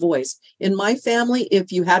had no voice. In my family,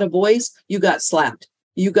 if you had a voice, you got slapped,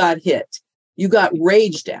 you got hit, you got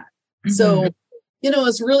raged at. Mm-hmm. So,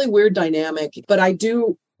 it's a really weird dynamic. But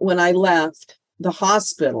when I left the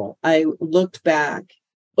hospital, I looked back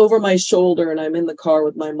over my shoulder and I'm in the car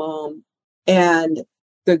with my mom and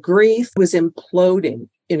the grief was imploding.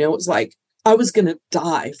 It was like, I was going to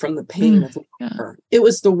die from the pain of her. It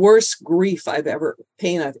was the worst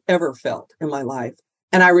pain I've ever felt in my life.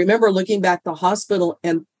 And I remember looking back at the hospital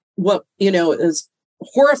and what, is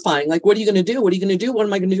horrifying. Like, what are you going to do? What are you going to do? What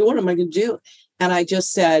am I going to do? What am I going to do? And I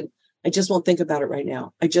just said, I just won't think about it right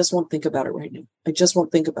now. I just won't think about it right now. I just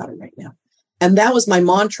won't think about it right now. And that was my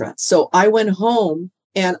mantra. So I went home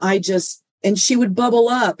and and she would bubble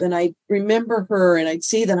up and I'd remember her and I'd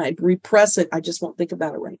see that I'd repress it. I just won't think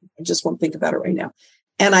about it right now. I just won't think about it right now.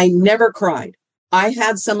 And I never cried. I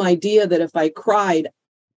had some idea that if I cried,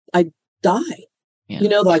 I'd die,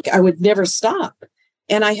 like I would never stop.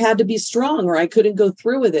 And I had to be strong or I couldn't go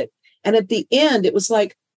through with it. And at the end, it was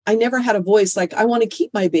like, I never had a voice like, I want to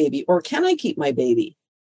keep my baby or can I keep my baby?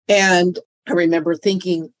 And I remember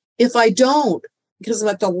thinking, if I don't, because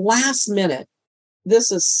at the last minute,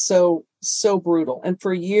 this is so brutal. And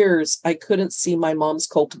for years, I couldn't see my mom's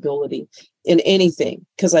culpability in anything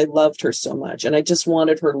because I loved her so much. And I just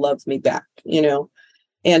wanted her to love me back,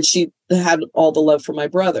 and she had all the love for my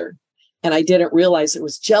brother. And I didn't realize it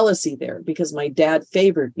was jealousy there because my dad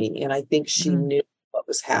favored me. And I think she knew what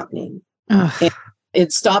was happening. And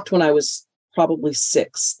it stopped when I was probably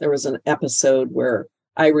 6. There was an episode where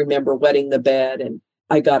I remember wetting the bed and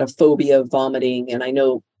I got a phobia of vomiting. And I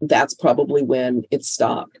know that's probably when it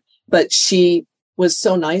stopped. But she was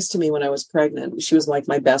so nice to me when I was pregnant. She was like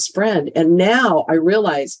my best friend. And now I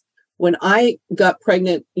realize When I got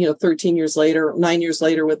pregnant, 13 years later, 9 years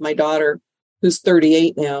later with my daughter, who's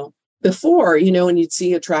 38 now, before, when you'd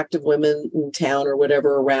see attractive women in town or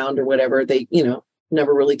whatever around or whatever, they,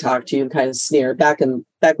 never really talked to you and kind of sneer back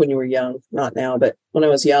when you were young, not now, but when I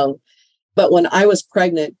was young. But when I was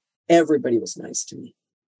pregnant, everybody was nice to me.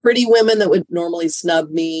 Pretty women that would normally snub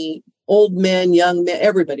me, old men, young men,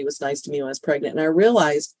 everybody was nice to me when I was pregnant. And I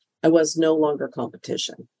realized I was no longer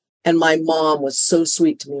competition. And my mom was so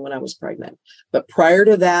sweet to me when I was pregnant. But prior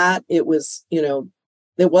to that, it was, it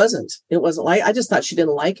wasn't like, I just thought she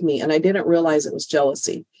didn't like me. And I didn't realize it was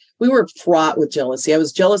jealousy. We were fraught with jealousy. I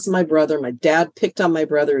was jealous of my brother. My dad picked on my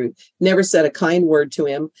brother, who never said a kind word to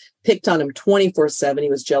him, picked on him 24/7.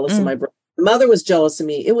 He was jealous of my brother. My mother was jealous of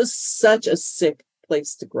me. It was such a sick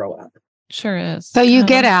place to grow up. Sure is. So you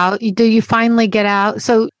get out. Do you finally get out?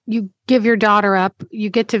 So you give your daughter up.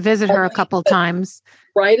 You get to visit her a couple times.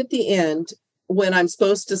 Right at the end, when I'm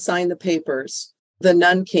supposed to sign the papers, the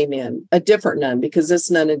nun came in, a different nun, because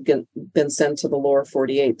this nun had been sent to the lower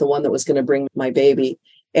 48, the one that was going to bring my baby.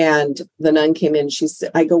 And the nun came in. She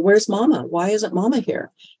said, I go, where's Mama? Why isn't Mama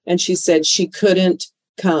here? And she said she couldn't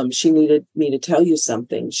come. She needed me to tell you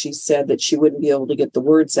something. She said that she wouldn't be able to get the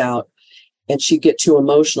words out and she'd get too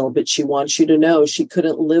emotional, but she wants you to know she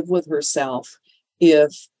couldn't live with herself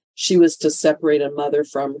if she was to separate a mother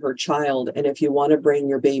from her child. And if you want to bring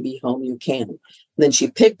your baby home, you can. And then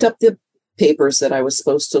she picked up the papers that I was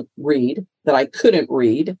supposed to read, that I couldn't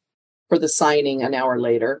read, for the signing an hour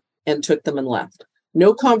later, and took them and left.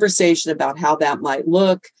 No conversation about how that might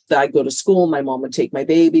look. That I go to school, my mom would take my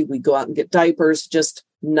baby, we'd go out and get diapers, just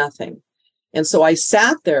nothing. And so I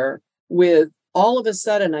sat there with, all of a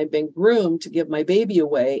sudden, I've been groomed to give my baby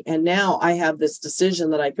away. And now I have this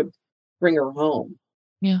decision that I could bring her home.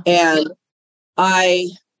 Yeah. And I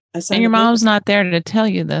and your mom's not there to tell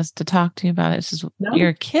you this, to talk to you about it. It's just, you're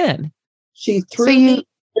a kid. She threw me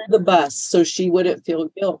under the bus so she wouldn't feel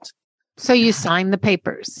guilt. So you signed the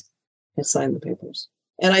papers. I signed the papers.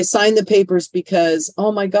 And I signed the papers because,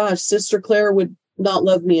 oh my gosh, Sister Claire would not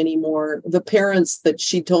love me anymore. The parents that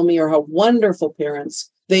she told me are her wonderful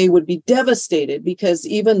parents, they would be devastated because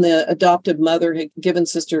even the adoptive mother had given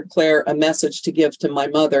Sister Claire a message to give to my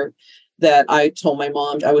mother, that I told my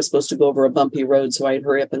mom I was supposed to go over a bumpy road, so I'd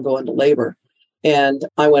hurry up and go into labor. And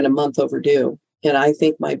I went a month overdue. And I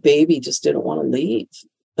think my baby just didn't want to leave.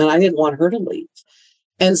 And I didn't want her to leave.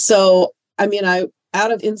 And so,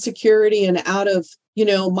 out of insecurity and out of,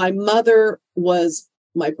 my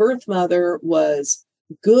birth mother was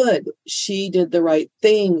good. She did the right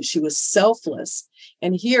thing. She was selfless.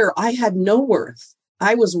 And here I had no worth.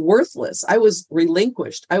 I was worthless. I was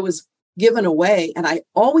relinquished. I was given away, and I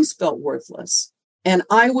always felt worthless. And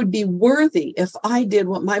I would be worthy if I did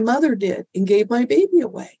what my mother did and gave my baby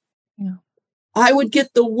away. Yeah. I would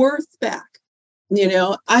get the worth back.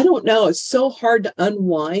 I don't know. It's so hard to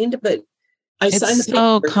unwind, but I signed the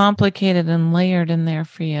so papers. Complicated and layered in there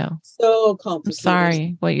for you. So complicated. I'm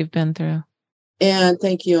sorry what you've been through. And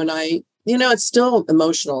thank you. And it's still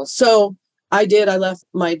emotional. So I left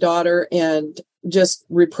my daughter and just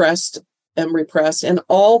repressed. And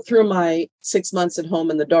all through my 6 months at home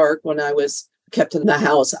in the dark, when I was kept in the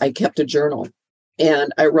house, I kept a journal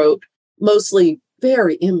and I wrote, mostly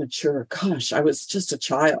very immature. Gosh, I was just a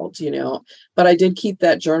child, but I did keep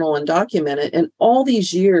that journal and document it. And all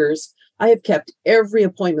these years, I have kept every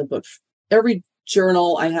appointment book, every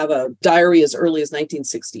journal. I have a diary as early as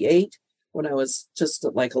 1968. When I was just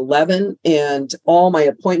like 11, and all my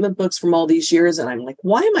appointment books from all these years. And I'm like,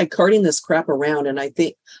 why am I carting this crap around? And I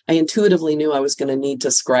think I intuitively knew I was going to need to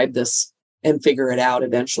scribe this and figure it out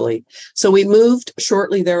eventually. So we moved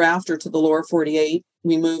shortly thereafter to the lower 48.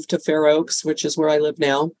 We moved to Fair Oaks, which is where I live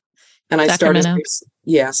now. And I started,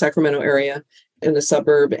 Sacramento area in the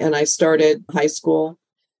suburb. And I started high school.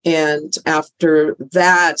 And after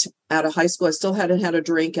that, out of high school, I still hadn't had a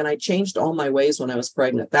drink, and I changed all my ways when I was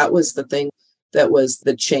pregnant. That was the thing that was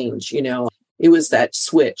the change. It was that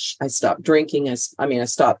switch. I stopped drinking.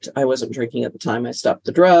 I wasn't drinking at the time. I stopped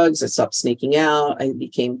the drugs. I stopped sneaking out. I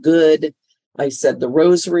became good. I said the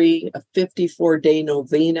rosary, a 54-day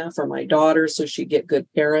novena for my daughter so she'd get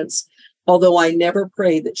good parents. Although I never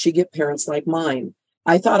prayed that she'd get parents like mine.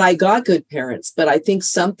 I thought I got good parents, but I think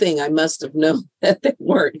something I must have known that they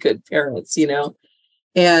weren't good parents,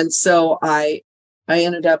 And so I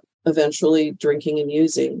ended up eventually drinking and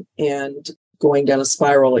using and going down a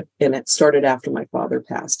spiral. And it started after my father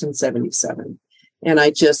passed in 1977. And I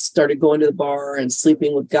just started going to the bar and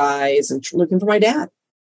sleeping with guys and looking for my dad.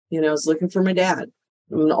 I was looking for my dad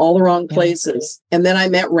in all the wrong places. And then I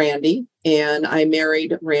met Randy and I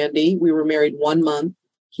married Randy. We were married 1 month.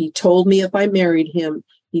 He told me if I married him,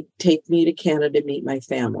 he'd take me to Canada to meet my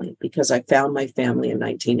family, because I found my family in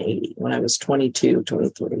 1980 when I was 22,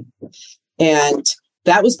 23. And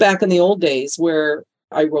that was back in the old days where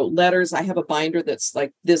I wrote letters. I have a binder that's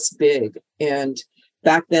like this big. And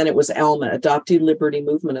back then it was ALMA, Adoptee Liberty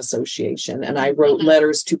Movement Association. And I wrote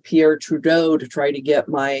letters to Pierre Trudeau to try to get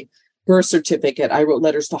my birth certificate. I wrote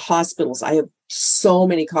letters to hospitals. I have so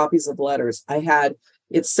many copies of letters. I had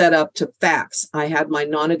it set up to fax. I had my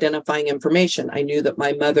non-identifying information. I knew that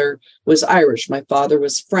my mother was Irish. My father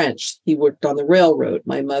was French. He worked on the railroad.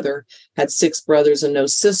 My mother had 6 brothers and no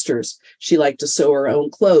sisters. She liked to sew her own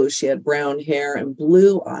clothes. She had brown hair and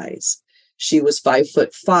blue eyes. She was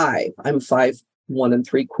 5'5". I'm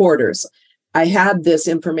 5'1¾". I had this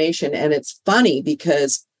information, and it's funny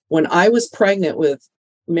because when I was pregnant with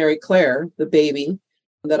Mary Claire, the baby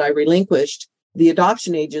that I relinquished, the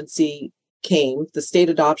adoption agency the state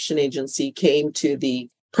adoption agency came to the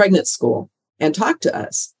pregnant school and talked to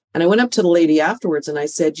us. And I went up to the lady afterwards and I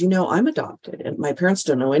said, I'm adopted, and my parents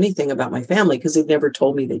don't know anything about my family because they've never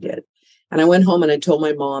told me they did. And I went home and I told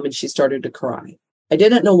my mom, and she started to cry. I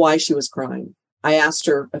didn't know why she was crying. I asked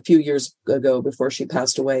her a few years ago before she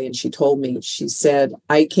passed away, and she told me, she said,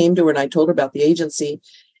 I came to her and I told her about the agency.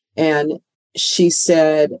 And she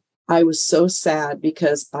said, I was so sad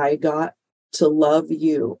because I got to love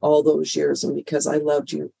you all those years. And because I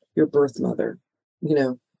loved you, your birth mother,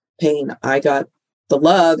 pain. I got the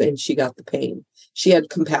love and she got the pain. She had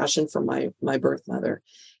compassion for my birth mother.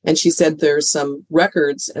 And she said, there's some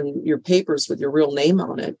records and your papers with your real name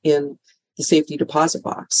on it in the safety deposit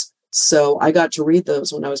box. So I got to read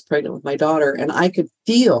those when I was pregnant with my daughter, and I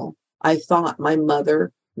thought my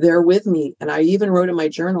mother there with me. And I even wrote in my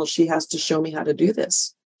journal, she has to show me how to do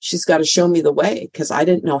this. She's got to show me the way, because I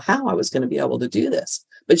didn't know how I was going to be able to do this,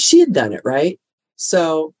 but she had done it, right?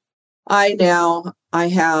 So I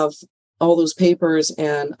have all those papers,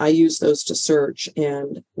 and I use those to search.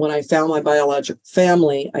 And when I found my biological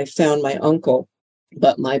family, I found my uncle,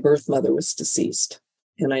 but my birth mother was deceased,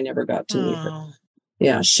 and I never got to meet her.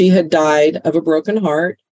 Yeah, she had died of a broken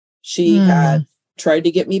heart. She had tried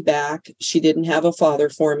to get me back. She didn't have a father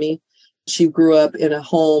for me. She grew up in a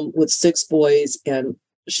home with 6 boys, and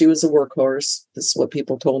she was a workhorse. This is what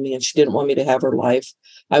people told me. And she didn't want me to have her life.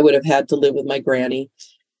 I would have had to live with my granny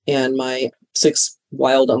and my 6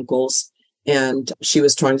 wild uncles. And she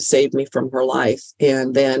was trying to save me from her life.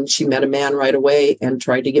 And then she met a man right away and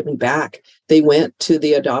tried to get me back. They went to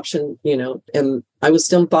the adoption, and I was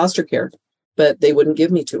still in foster care, but they wouldn't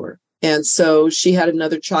give me to her. And so she had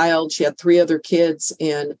another child. She had 3 other kids.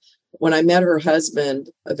 And when I met her husband,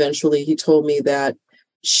 eventually he told me that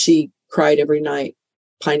she cried every night,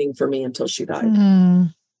 pining for me until she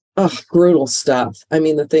died. Oh, brutal stuff. I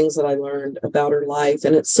mean, the things that I learned about her life.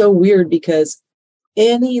 And it's so weird because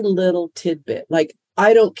any little tidbit, like,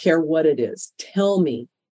 I don't care what it is, tell me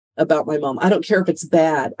about my mom. I don't care if it's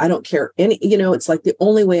bad. I don't care it's like the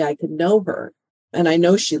only way I could know her. And I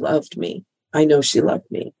know she loved me.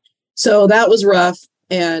 So that was rough.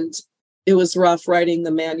 And it was rough writing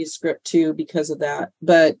the manuscript too, because of that.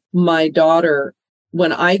 But my daughter,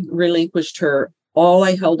 when I relinquished her, all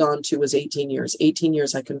I held on to was 18 years. 18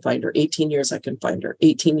 years I can find her. 18 years I can find her.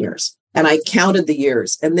 18 years. And I counted the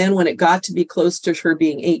years. And then when it got to be close to her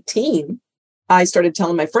being 18, I started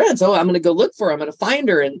telling my friends, I'm going to go look for her. I'm going to find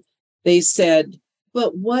her. And they said,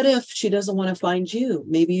 but what if she doesn't want to find you?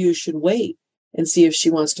 Maybe you should wait and see if she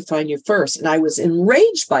wants to find you first. And I was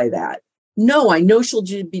enraged by that. No, I know she'll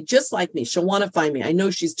be just like me. She'll want to find me. I know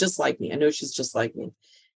she's just like me.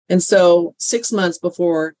 And so 6 months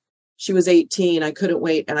before she was 18, I couldn't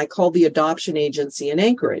wait. And I called the adoption agency in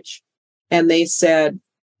Anchorage. And they said,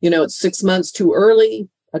 it's 6 months too early.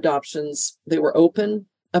 Adoptions, they were open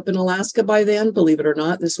up in Alaska by then, believe it or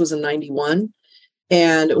not. This was in 91.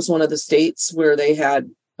 And it was one of the states where they had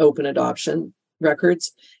open adoption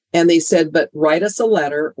records. And they said, but write us a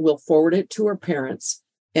letter. We'll forward it to her parents.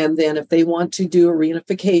 And then if they want to do a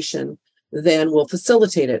reunification, then we'll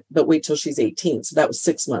facilitate it. But wait till she's 18. So that was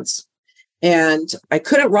 6 months. And I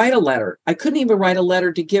couldn't write a letter. I couldn't even write a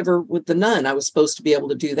letter to give her with the nun. I was supposed to be able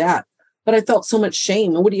to do that. But I felt so much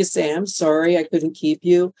shame. And what do you say? I'm sorry, I couldn't keep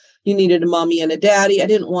you. You needed a mommy and a daddy. I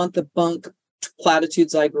didn't want the bunk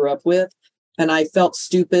platitudes I grew up with. And I felt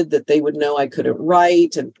stupid that they would know I couldn't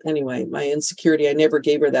write. And anyway, my insecurity, I never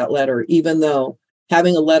gave her that letter, even though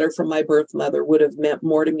having a letter from my birth mother would have meant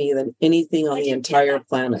more to me than anything on the entire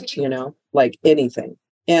planet, like anything.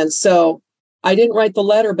 And so I didn't write the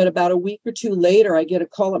letter, but about a week or 2 later, I get a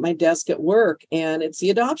call at my desk at work, and it's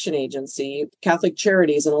the adoption agency, Catholic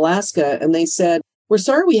Charities in Alaska. And they said, we're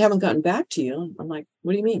sorry we haven't gotten back to you. I'm like,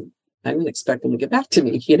 what do you mean? I didn't expect them to get back to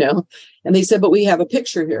me, And they said, but we have a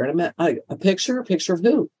picture here. And I meant, a picture of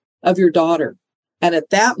who? Of your daughter. And at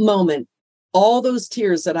that moment, all those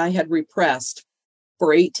tears that I had repressed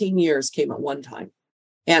for 18 years came at one time.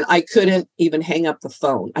 And I couldn't even hang up the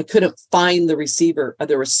phone. I couldn't find the receiver.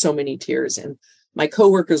 There were so many tears. And my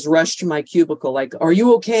coworkers rushed to my cubicle like, are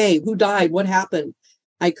you okay? Who died? What happened?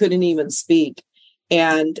 I couldn't even speak.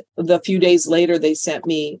 And the few days later, they sent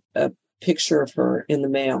me a picture of her in the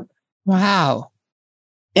mail. Wow.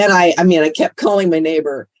 And I kept calling my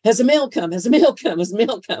neighbor, has the mail come? Has the mail come? Has the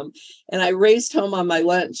mail come? And I raced home on my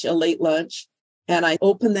lunch, a late lunch. And I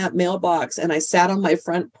opened that mailbox and I sat on my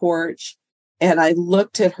front porch and I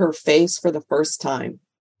looked at her face for the first time.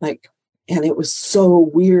 And it was so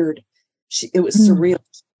weird. It was surreal.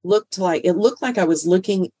 It looked like I was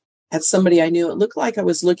looking at somebody I knew. It looked like I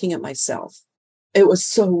was looking at myself. It was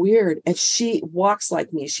so weird. And she walks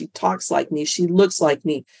like me. She talks like me. She looks like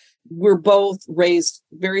me. We're both raised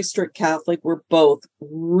very strict Catholic. We're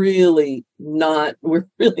really not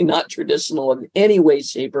traditional in any way,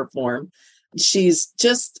 shape, or form. She's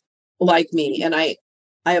just like me. And I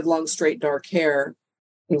have long, straight, dark hair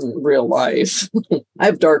in real life. I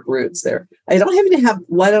have dark roots there. I don't even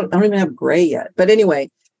have gray yet. But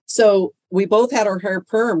anyway, so we both had our hair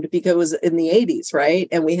permed because it was in the 80s, right?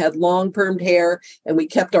 And we had long permed hair and we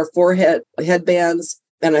kept our forehead headbands.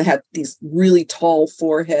 And I had these really tall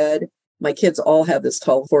forehead. My kids all have this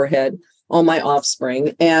tall forehead, all my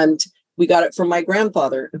offspring. And we got it from my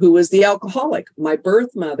grandfather, who was the alcoholic. My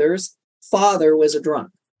birth mother's father was a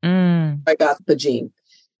drunk. I got the gene.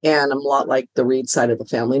 And I'm a lot like the Reed side of the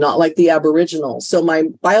family, not like the Aboriginal. So my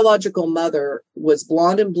biological mother was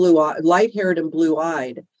blonde and blue-eyed, light-haired and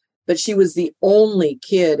blue-eyed. But she was the only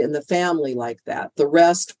kid in the family like that. The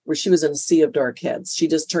rest, she was in a sea of dark heads. She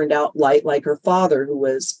just turned out light like her father, who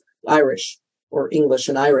was Irish or English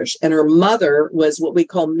and Irish. And her mother was what we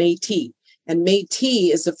call Métis. And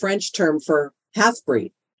Métis is the French term for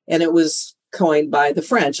half-breed. And it was coined by the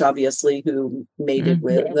French, obviously, who mated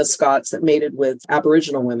with the Scots that mated with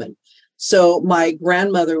Aboriginal women. So my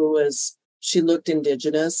grandmother she looked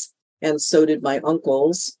indigenous, and so did my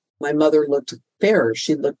uncles. My mother looked fair.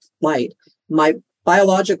 She looked light. My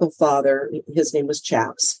biological father, his name was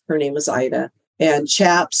Chaps. Her name was Ida. And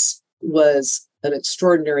Chaps was an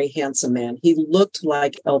extraordinary handsome man. He looked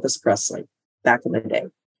like Elvis Presley back in the day.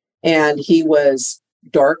 And he was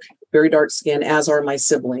dark, very dark skin, as are my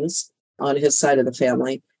siblings on his side of the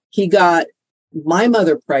family. He got my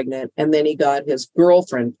mother pregnant, and then he got his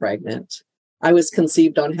girlfriend pregnant. I was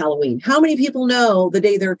conceived on Halloween. How many people know the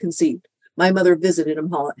day they're conceived? My mother visited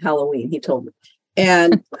him Halloween, he told me.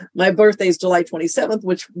 And my birthday is July 27th,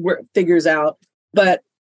 which figures out. But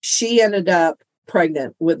she ended up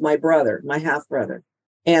pregnant with my brother, my half brother.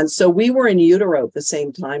 And so we were in utero at the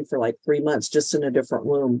same time for like 3 months, just in a different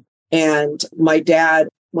womb. And my dad,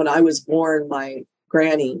 when I was born, my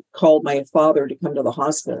granny called my father to come to the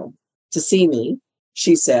hospital to see me.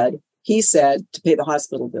 He said to pay the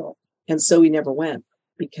hospital bill. And so he never went,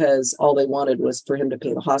 because all they wanted was for him to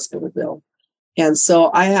pay the hospital bill. And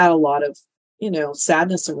so I had a lot of,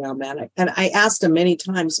 sadness around that. And I asked him many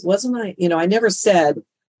times, I never said,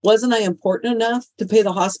 wasn't I important enough to pay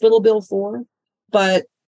the hospital bill for? But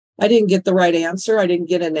I didn't get the right answer. I didn't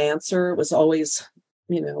get an answer. It was always,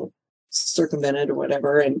 circumvented or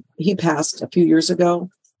whatever. And he passed a few years ago,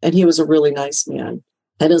 and he was a really nice man.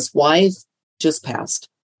 And his wife just passed.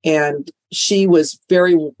 And she was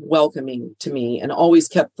very welcoming to me and always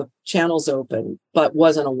kept the channels open, but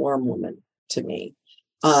wasn't a warm woman to me.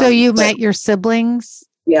 So you met your siblings?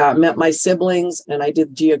 Yeah, I met my siblings, and I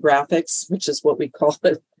did geographics, which is what we call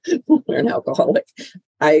it. We're an alcoholic.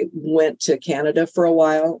 I went to Canada for a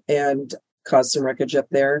while and caused some wreckage up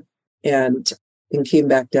there, and came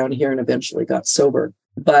back down here and eventually got sober.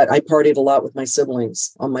 But I partied a lot with my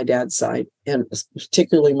siblings on my dad's side, and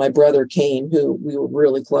particularly my brother Kane, who we were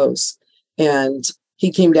really close. And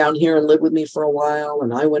he came down here and lived with me for a while,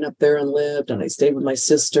 and I went up there and lived, and I stayed with my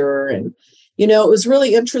sister. And, it was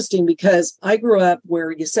really interesting because I grew up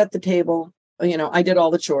where you set the table, I did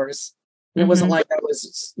all the chores. It wasn't like I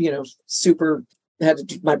was,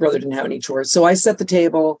 my brother didn't have any chores. So I set the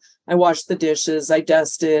table, I washed the dishes, I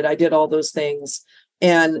dusted, I did all those things.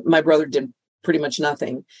 And my brother did pretty much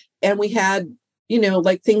nothing. And we had,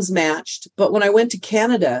 things matched. But when I went to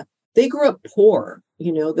Canada, they grew up poor,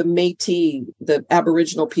 the Métis, the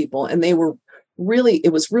Aboriginal people. And it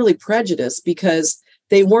was really prejudiced because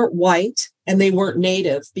they weren't white and they weren't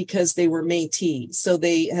native because they were Métis. So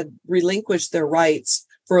they had relinquished their rights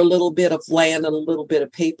for a little bit of land and a little bit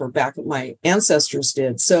of paper back what my ancestors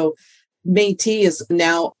did. So Métis is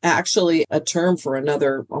now actually a term for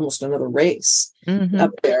almost another race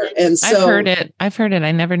up there. And so I've heard it.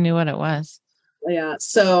 I never knew what it was. Yeah.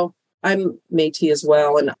 So I'm Métis as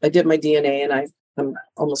well. And I did my DNA and I'm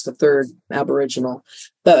almost a third Aboriginal,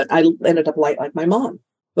 but I ended up like my mom.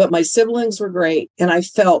 But my siblings were great. And I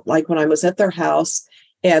felt like when I was at their house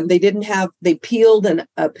and they peeled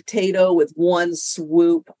a potato with one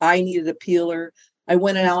swoop. I needed a peeler. I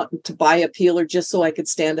went out to buy a peeler just so I could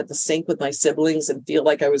stand at the sink with my siblings and feel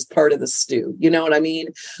like I was part of the stew. You know what I mean?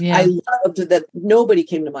 Yeah. I loved that nobody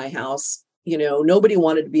came to my house. Nobody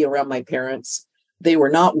wanted to be around my parents. They were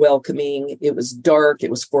not welcoming. It was dark.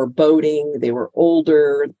 It was foreboding. They were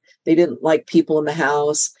older. They didn't like people in the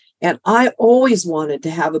house. And I always wanted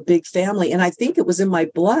to have a big family. And I think it was in my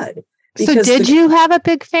blood. So did you have a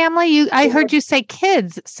big family? I heard you say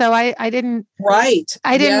kids. So I didn't. Right.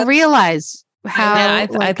 I didn't realize how. Yeah,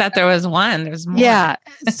 I thought there was one. There's more. Yeah.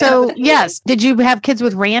 So yes. Did you have kids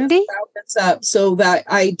with Randy? So that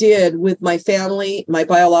I did with my family, my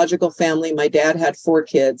biological family. My dad had 4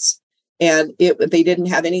 kids and they didn't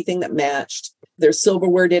have anything that matched. Their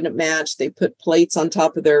silverware didn't match. They put plates for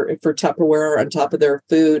Tupperware on top of their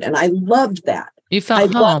food. And I loved that. You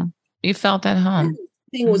felt home. You felt at home.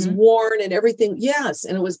 Everything was worn and everything. Yes.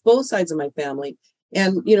 And it was both sides of my family.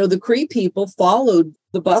 And, the Cree people followed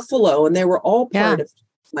the buffalo and they were all part of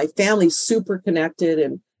my family, super connected,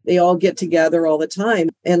 and they all get together all the time.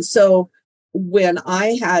 And so when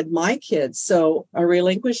I had my kids, so I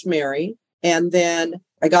relinquished Mary and then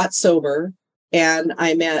I got sober and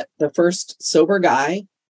I met the first sober guy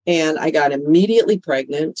and I got immediately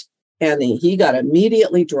pregnant and then he got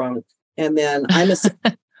immediately drunk. And then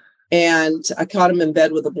and I caught him in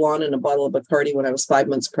bed with a blonde and a bottle of Bacardi when I was 5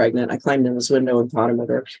 months pregnant. I climbed in his window and caught him with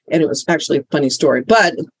her. And it was actually a funny story.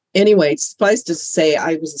 But anyway, suffice to say,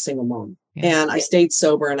 I was a single mom and I stayed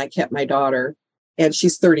sober and I kept my daughter. And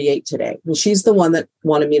she's 38 today. And she's the one that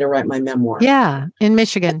wanted me to write my memoir. Yeah. In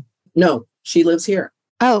Michigan. No, she lives here.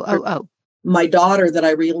 Oh. My daughter that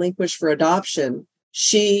I relinquished for adoption,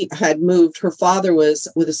 she had moved. Her father was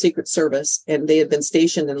with the Secret Service and they had been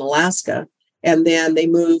stationed in Alaska. And then they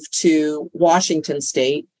moved to Washington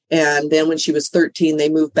State. And then when she was 13, they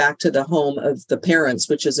moved back to the home of the parents,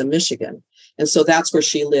 which is in Michigan. And so that's where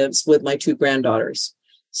she lives with my 2 granddaughters.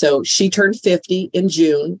 So she turned 50 in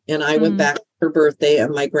June and I went back for her birthday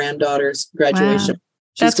and my granddaughter's graduation. Wow.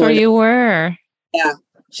 That's where you were. Yeah.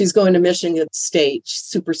 She's going to Michigan State. She's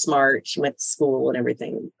super smart. She went to school and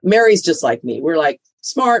everything. Mary's just like me. We're like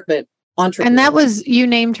smart, but entrepreneur. And you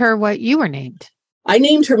named her what you were named. I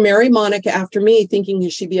named her Mary Monica after me, thinking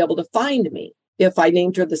she'd be able to find me if I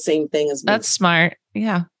named her the same thing as me. That's smart.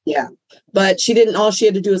 Yeah. Yeah. But she didn't. All she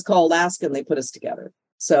had to do is call Alaska and they put us together.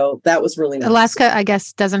 So that was really nice. Alaska, I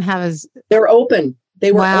guess, doesn't have They're open.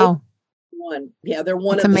 They were open. One. Yeah, they're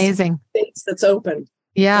one of amazing the states that's open.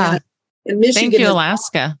 Yeah. And Michigan. Thank you,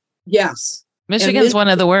 Alaska. Yes. Michigan's one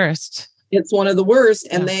of the worst. It's one of the worst.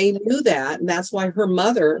 And they knew that. And that's why her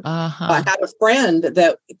mother had a friend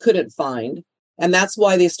that couldn't find. And that's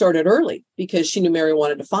why they started early, because she knew Mary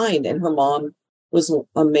wanted to find. And her mom was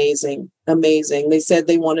amazing. They said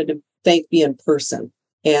they wanted to thank me in person.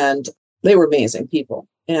 And they were amazing people.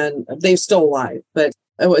 And they're still alive. But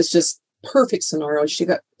it was just perfect scenario. She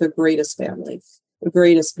got the greatest family, the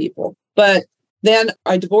greatest people. But then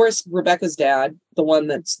I divorced Rebecca's dad, the one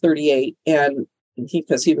that's 38, and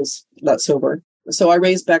because he was not sober. So I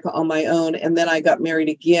raised Becca on my own. And then I got married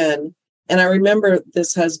again. And I remember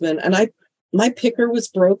this husband, and my picker was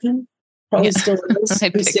broken. Probably still is.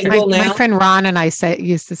 I'm single now. My friend Ron and I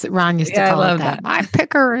used to call it that. My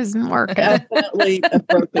picker isn't working. Definitely a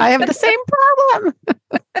broken I have the same problem.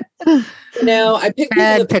 No, I pick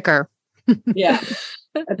bad picker. Yeah.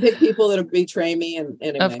 I pick people that betray me. And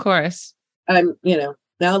anyway, of course. I'm, now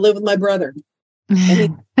I live with my brother. And he's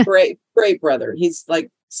a great brother. He's like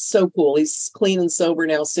so cool. He's clean and sober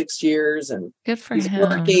now 6 years, and good for he's him.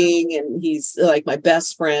 Working, and he's like my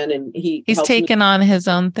best friend, and he's taken on his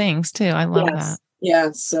own things too. I love that.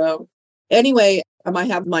 Yeah. So anyway, I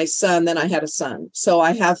have my son, then I had a son. So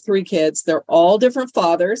I have 3 kids. They're all different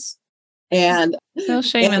fathers, and no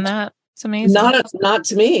shame in that. It's amazing. Not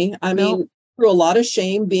to me. I mean, through a lot of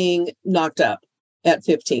shame being knocked up at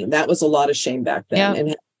 15. That was a lot of shame back then, and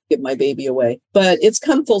had to give my baby away. But it's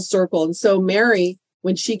come full circle. And so Mary,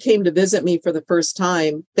 when she came to visit me for the first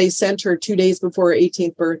time, they sent her 2 days before her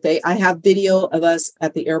 18th birthday. I have video of us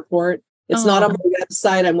at the airport. It's not on my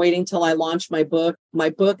website. I'm waiting till I launch my book. My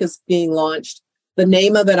book is being launched. The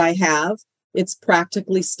name of it I have. It's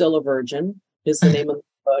Practically Still a Virgin is the name of the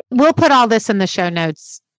book. We'll put all this in the show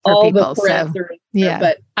notes for all people. the threads are in there, yeah.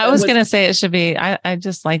 but I was going to say it should be, I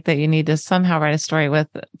just like that you need to somehow write a story with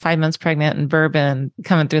 5 months pregnant and bourbon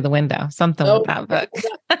coming through the window, something with that book.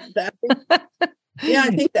 Yeah,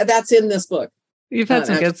 I think that's in this book. You've had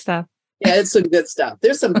some good stuff. Yeah, it's some good stuff.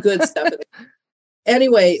 There's some good stuff in it.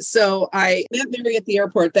 Anyway, so I met Mary at the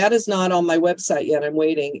airport. That is not on my website yet. I'm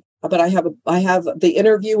waiting. But I have the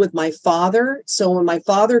interview with my father. So when my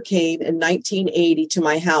father came in 1980 to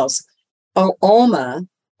my house, Alma,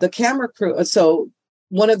 the camera crew, so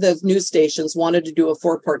one of the news stations wanted to do a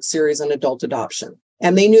 4-part series on adult adoption.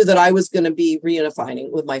 And they knew that I was going to be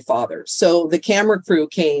reunifying with my father. So the camera crew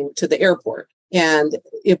came to the airport and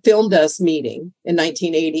it filmed us meeting in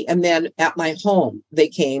 1980. And then at my home, they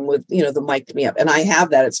came with, the mic'd me up. And I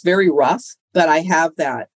have that. It's very rough, but I have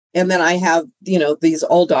that. And then I have, these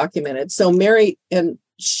all documented. So Mary, and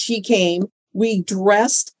she came, we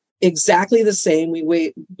dressed exactly the same.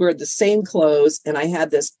 We wore the same clothes. And I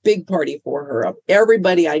had this big party for her of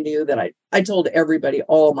everybody I knew that I told everybody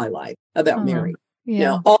all my life about Mary.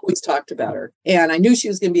 Yeah. Always talked about her. And I knew she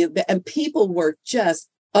was going to be, and people were just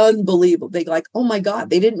unbelievable. They like, oh my God,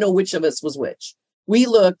 they didn't know which of us was which. We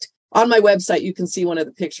looked on my website. You can see one of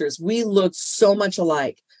the pictures. We looked so much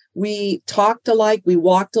alike. We talked alike. We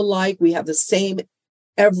walked alike. We have the same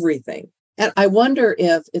everything. And I wonder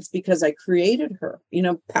if it's because I created her.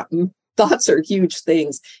 Thoughts are huge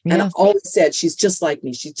things. Yes. And I always said, she's just like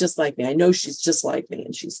me. She's just like me. I know she's just like me.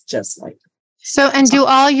 And she's just like me. So, and do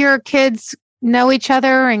all your kids know each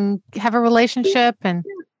other and have a relationship? And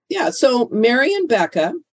yeah. So Mary and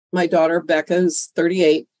Becca, my daughter, Becca, is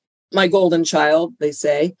 38, my golden child, they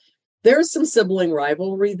say. There's some sibling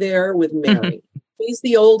rivalry there with Mary. She's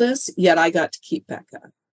the oldest, yet I got to keep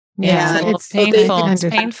Becca. Yeah, and it's painful. It's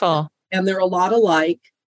painful. And they're a lot alike,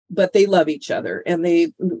 but they love each other. And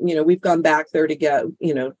they, we've gone back there together,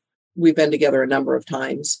 we've been together a number of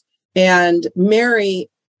times. And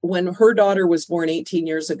Mary, when her daughter was born 18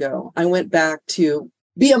 years ago, I went back to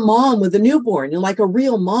be a mom with a newborn and like a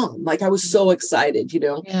real mom. Like I was so excited,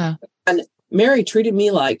 Yeah. And Mary treated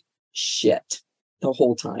me like shit the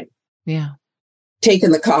whole time. Yeah.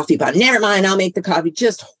 Taking the coffee pot. Never mind, I'll make the coffee.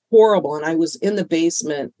 Just horrible. And I was in the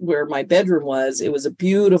basement where my bedroom was. It was a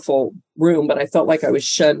beautiful room, but I felt like I was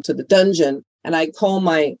shunned to the dungeon. And I'd call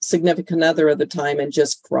my significant other at the time and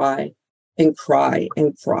just cry and cry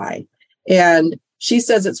and cry. And she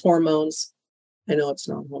says it's hormones. I know it's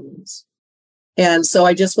not hormones. And so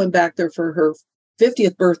I just went back there for her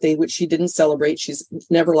 50th birthday, which she didn't celebrate. She's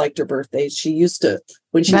never liked her birthday. She used to,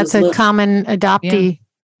 when she was little. That's a common adoptee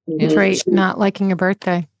trait, not liking your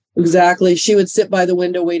birthday. Exactly. She would sit by the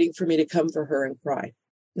window waiting for me to come for her and cry.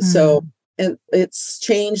 So, and it's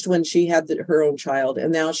changed when she had her own child.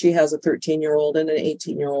 And now she has a 13-year-old and an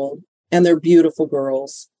 18-year-old. And they're beautiful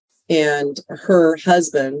girls. And her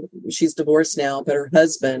husband, she's divorced now, but her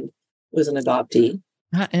husband was an adoptee.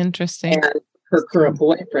 Interesting. And her current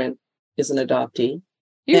boyfriend is an adoptee.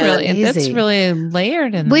 That's really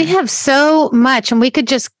layered in We have so much, and we could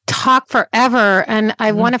just talk forever. And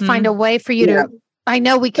I want to find a way for you to. I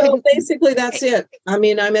know we could. So basically, that's it. I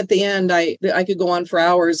mean, I'm at the end. I could go on for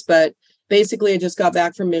hours, but basically, I just got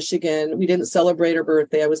back from Michigan. We didn't celebrate her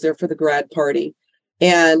birthday. I was there for the grad party.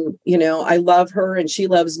 And, I love her and she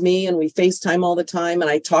loves me and we FaceTime all the time and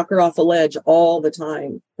I talk her off a ledge all the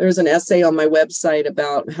time. There's an essay on my website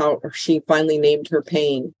about how she finally named her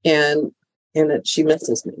pain and that she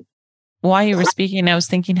misses me. While you were speaking, I was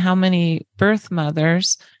thinking how many birth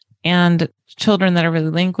mothers and children that are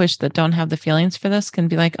relinquished that don't have the feelings for this can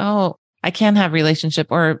be like, oh, I can't have a relationship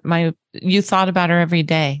or you thought about her every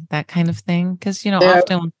day, that kind of thing. Because,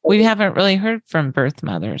 often we haven't really heard from birth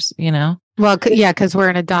mothers, Well, yeah, because we're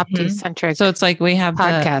an adoptee centric. So it's like we have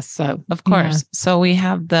podcast. So of course, so we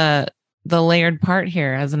have the layered part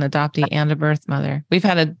here as an adoptee and a birth mother. We've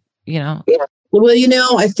had Well,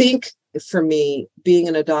 I think for me, being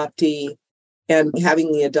an adoptee and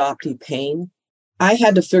having the adoptee pain, I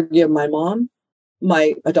had to forgive my mom,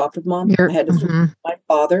 my adoptive mom. I had to forgive my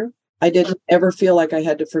father. I didn't ever feel like I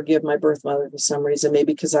had to forgive my birth mother for some reason,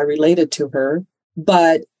 maybe because I related to her.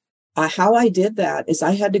 But how I did that is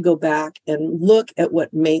I had to go back and look at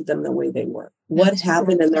what made them the way they were, what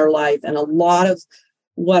happened in their life. And a lot of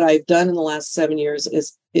what I've done in the last 7 years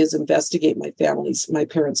is investigate my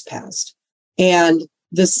parents' past. And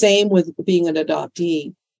the same with being an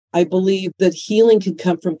adoptee. I believe that healing can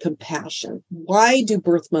come from compassion. Why do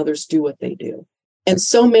birth mothers do what they do? And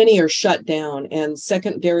so many are shut down and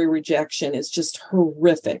secondary rejection is just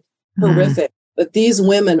horrific. But these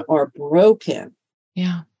women are broken.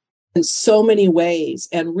 Yeah. In so many ways.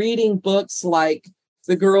 And reading books like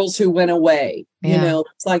the girls who went away. You know,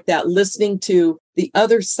 it's like that. Listening to the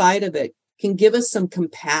other side of it can give us some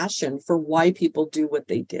compassion for why people do what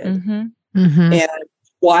they did and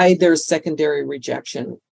why there's secondary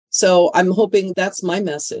rejection. So I'm hoping that's my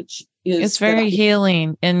message. It's very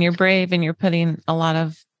healing, and you're brave, and you're putting a lot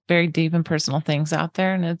of very deep and personal things out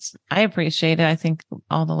there. And I appreciate it. I think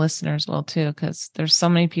all the listeners will too, because there's so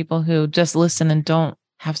many people who just listen and don't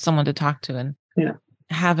have someone to talk to and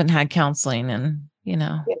haven't had counseling and, you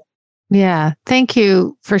know. Yeah. Thank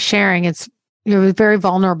you for sharing. You're very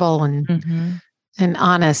vulnerable and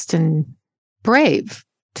honest and brave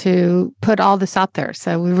to put all this out there.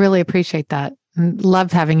 So we really appreciate that and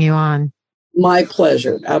love having you on. My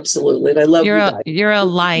pleasure. Absolutely. And I love you guys. You're a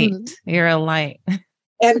light. You're a light.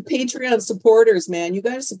 And Patreon supporters, man, you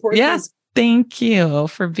guys support this. Thank you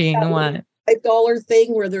for being one. $5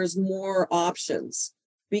 thing where there's more options,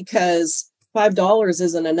 because $5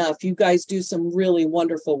 isn't enough. You guys do some really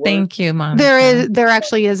wonderful work. Thank you, Monica. There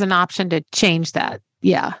actually is an option to change that.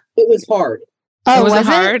 Yeah. It was hard. Oh, was it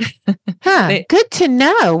hard? Good to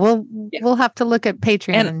know. We'll have to look at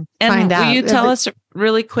Patreon and find out. Will you tell us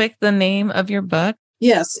really quick the name of your book?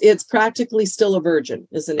 Yes, it's Practically Still a Virgin,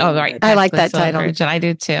 isn't it? Oh, right. I like that title. Virgin. I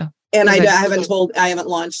do too. And I haven't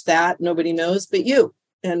launched that. Nobody knows but you.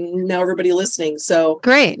 And now everybody listening. So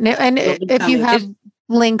great. And if you have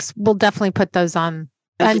links, we'll definitely put those on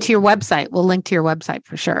onto your website. We'll link to your website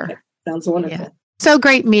for sure. Sounds wonderful. Yeah. So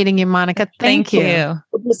great meeting you, Monica. Thank you.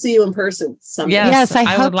 We'll see you in person someday. Yes, I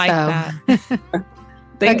hope would like that.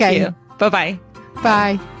 Thank you. Bye-bye.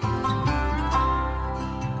 Bye.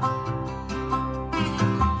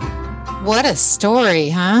 What a story,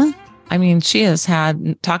 huh? I mean, she has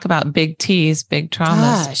had, talk about big T's, big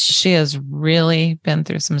traumas. Gosh. She has really been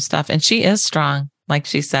through some stuff, and she is strong, like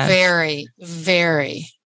she said. Very, very.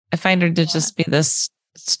 I find her to just be this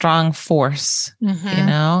strong force, you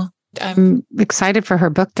know? I'm excited for her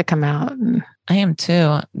book to come out. I am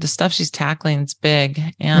too. The stuff she's tackling is big.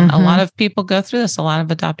 And a lot of people go through this. A lot of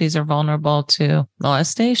adoptees are vulnerable to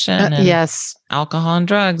molestation and alcohol and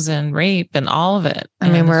drugs and rape and all of it. I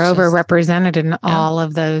mean, we're overrepresented in all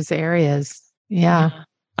of those areas. Yeah.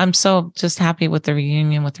 I'm so just happy with the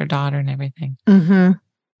reunion with her daughter and everything.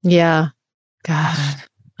 Yeah. Gosh.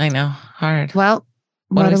 I know. Hard. Well,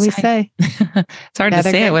 what do we say? It's hard to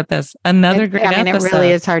say it with this. Another great episode. I mean, it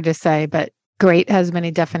really is hard to say, but great has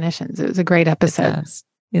many definitions. It was a great episode.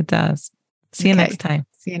 It does. See you next time.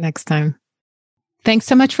 See you next time. Thanks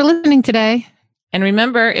so much for listening today. And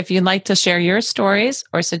remember, if you'd like to share your stories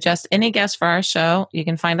or suggest any guests for our show, you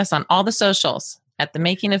can find us on all the socials at the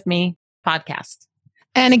Making of Me podcast.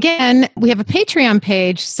 And again, we have a Patreon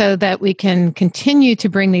page so that we can continue to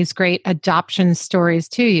bring these great adoption stories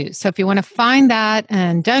to you. So if you want to find that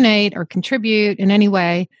and donate or contribute in any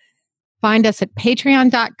way, find us at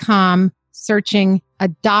patreon.com, searching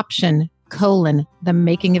adoption: The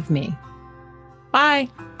Making of Me. Bye.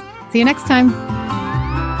 See you next time.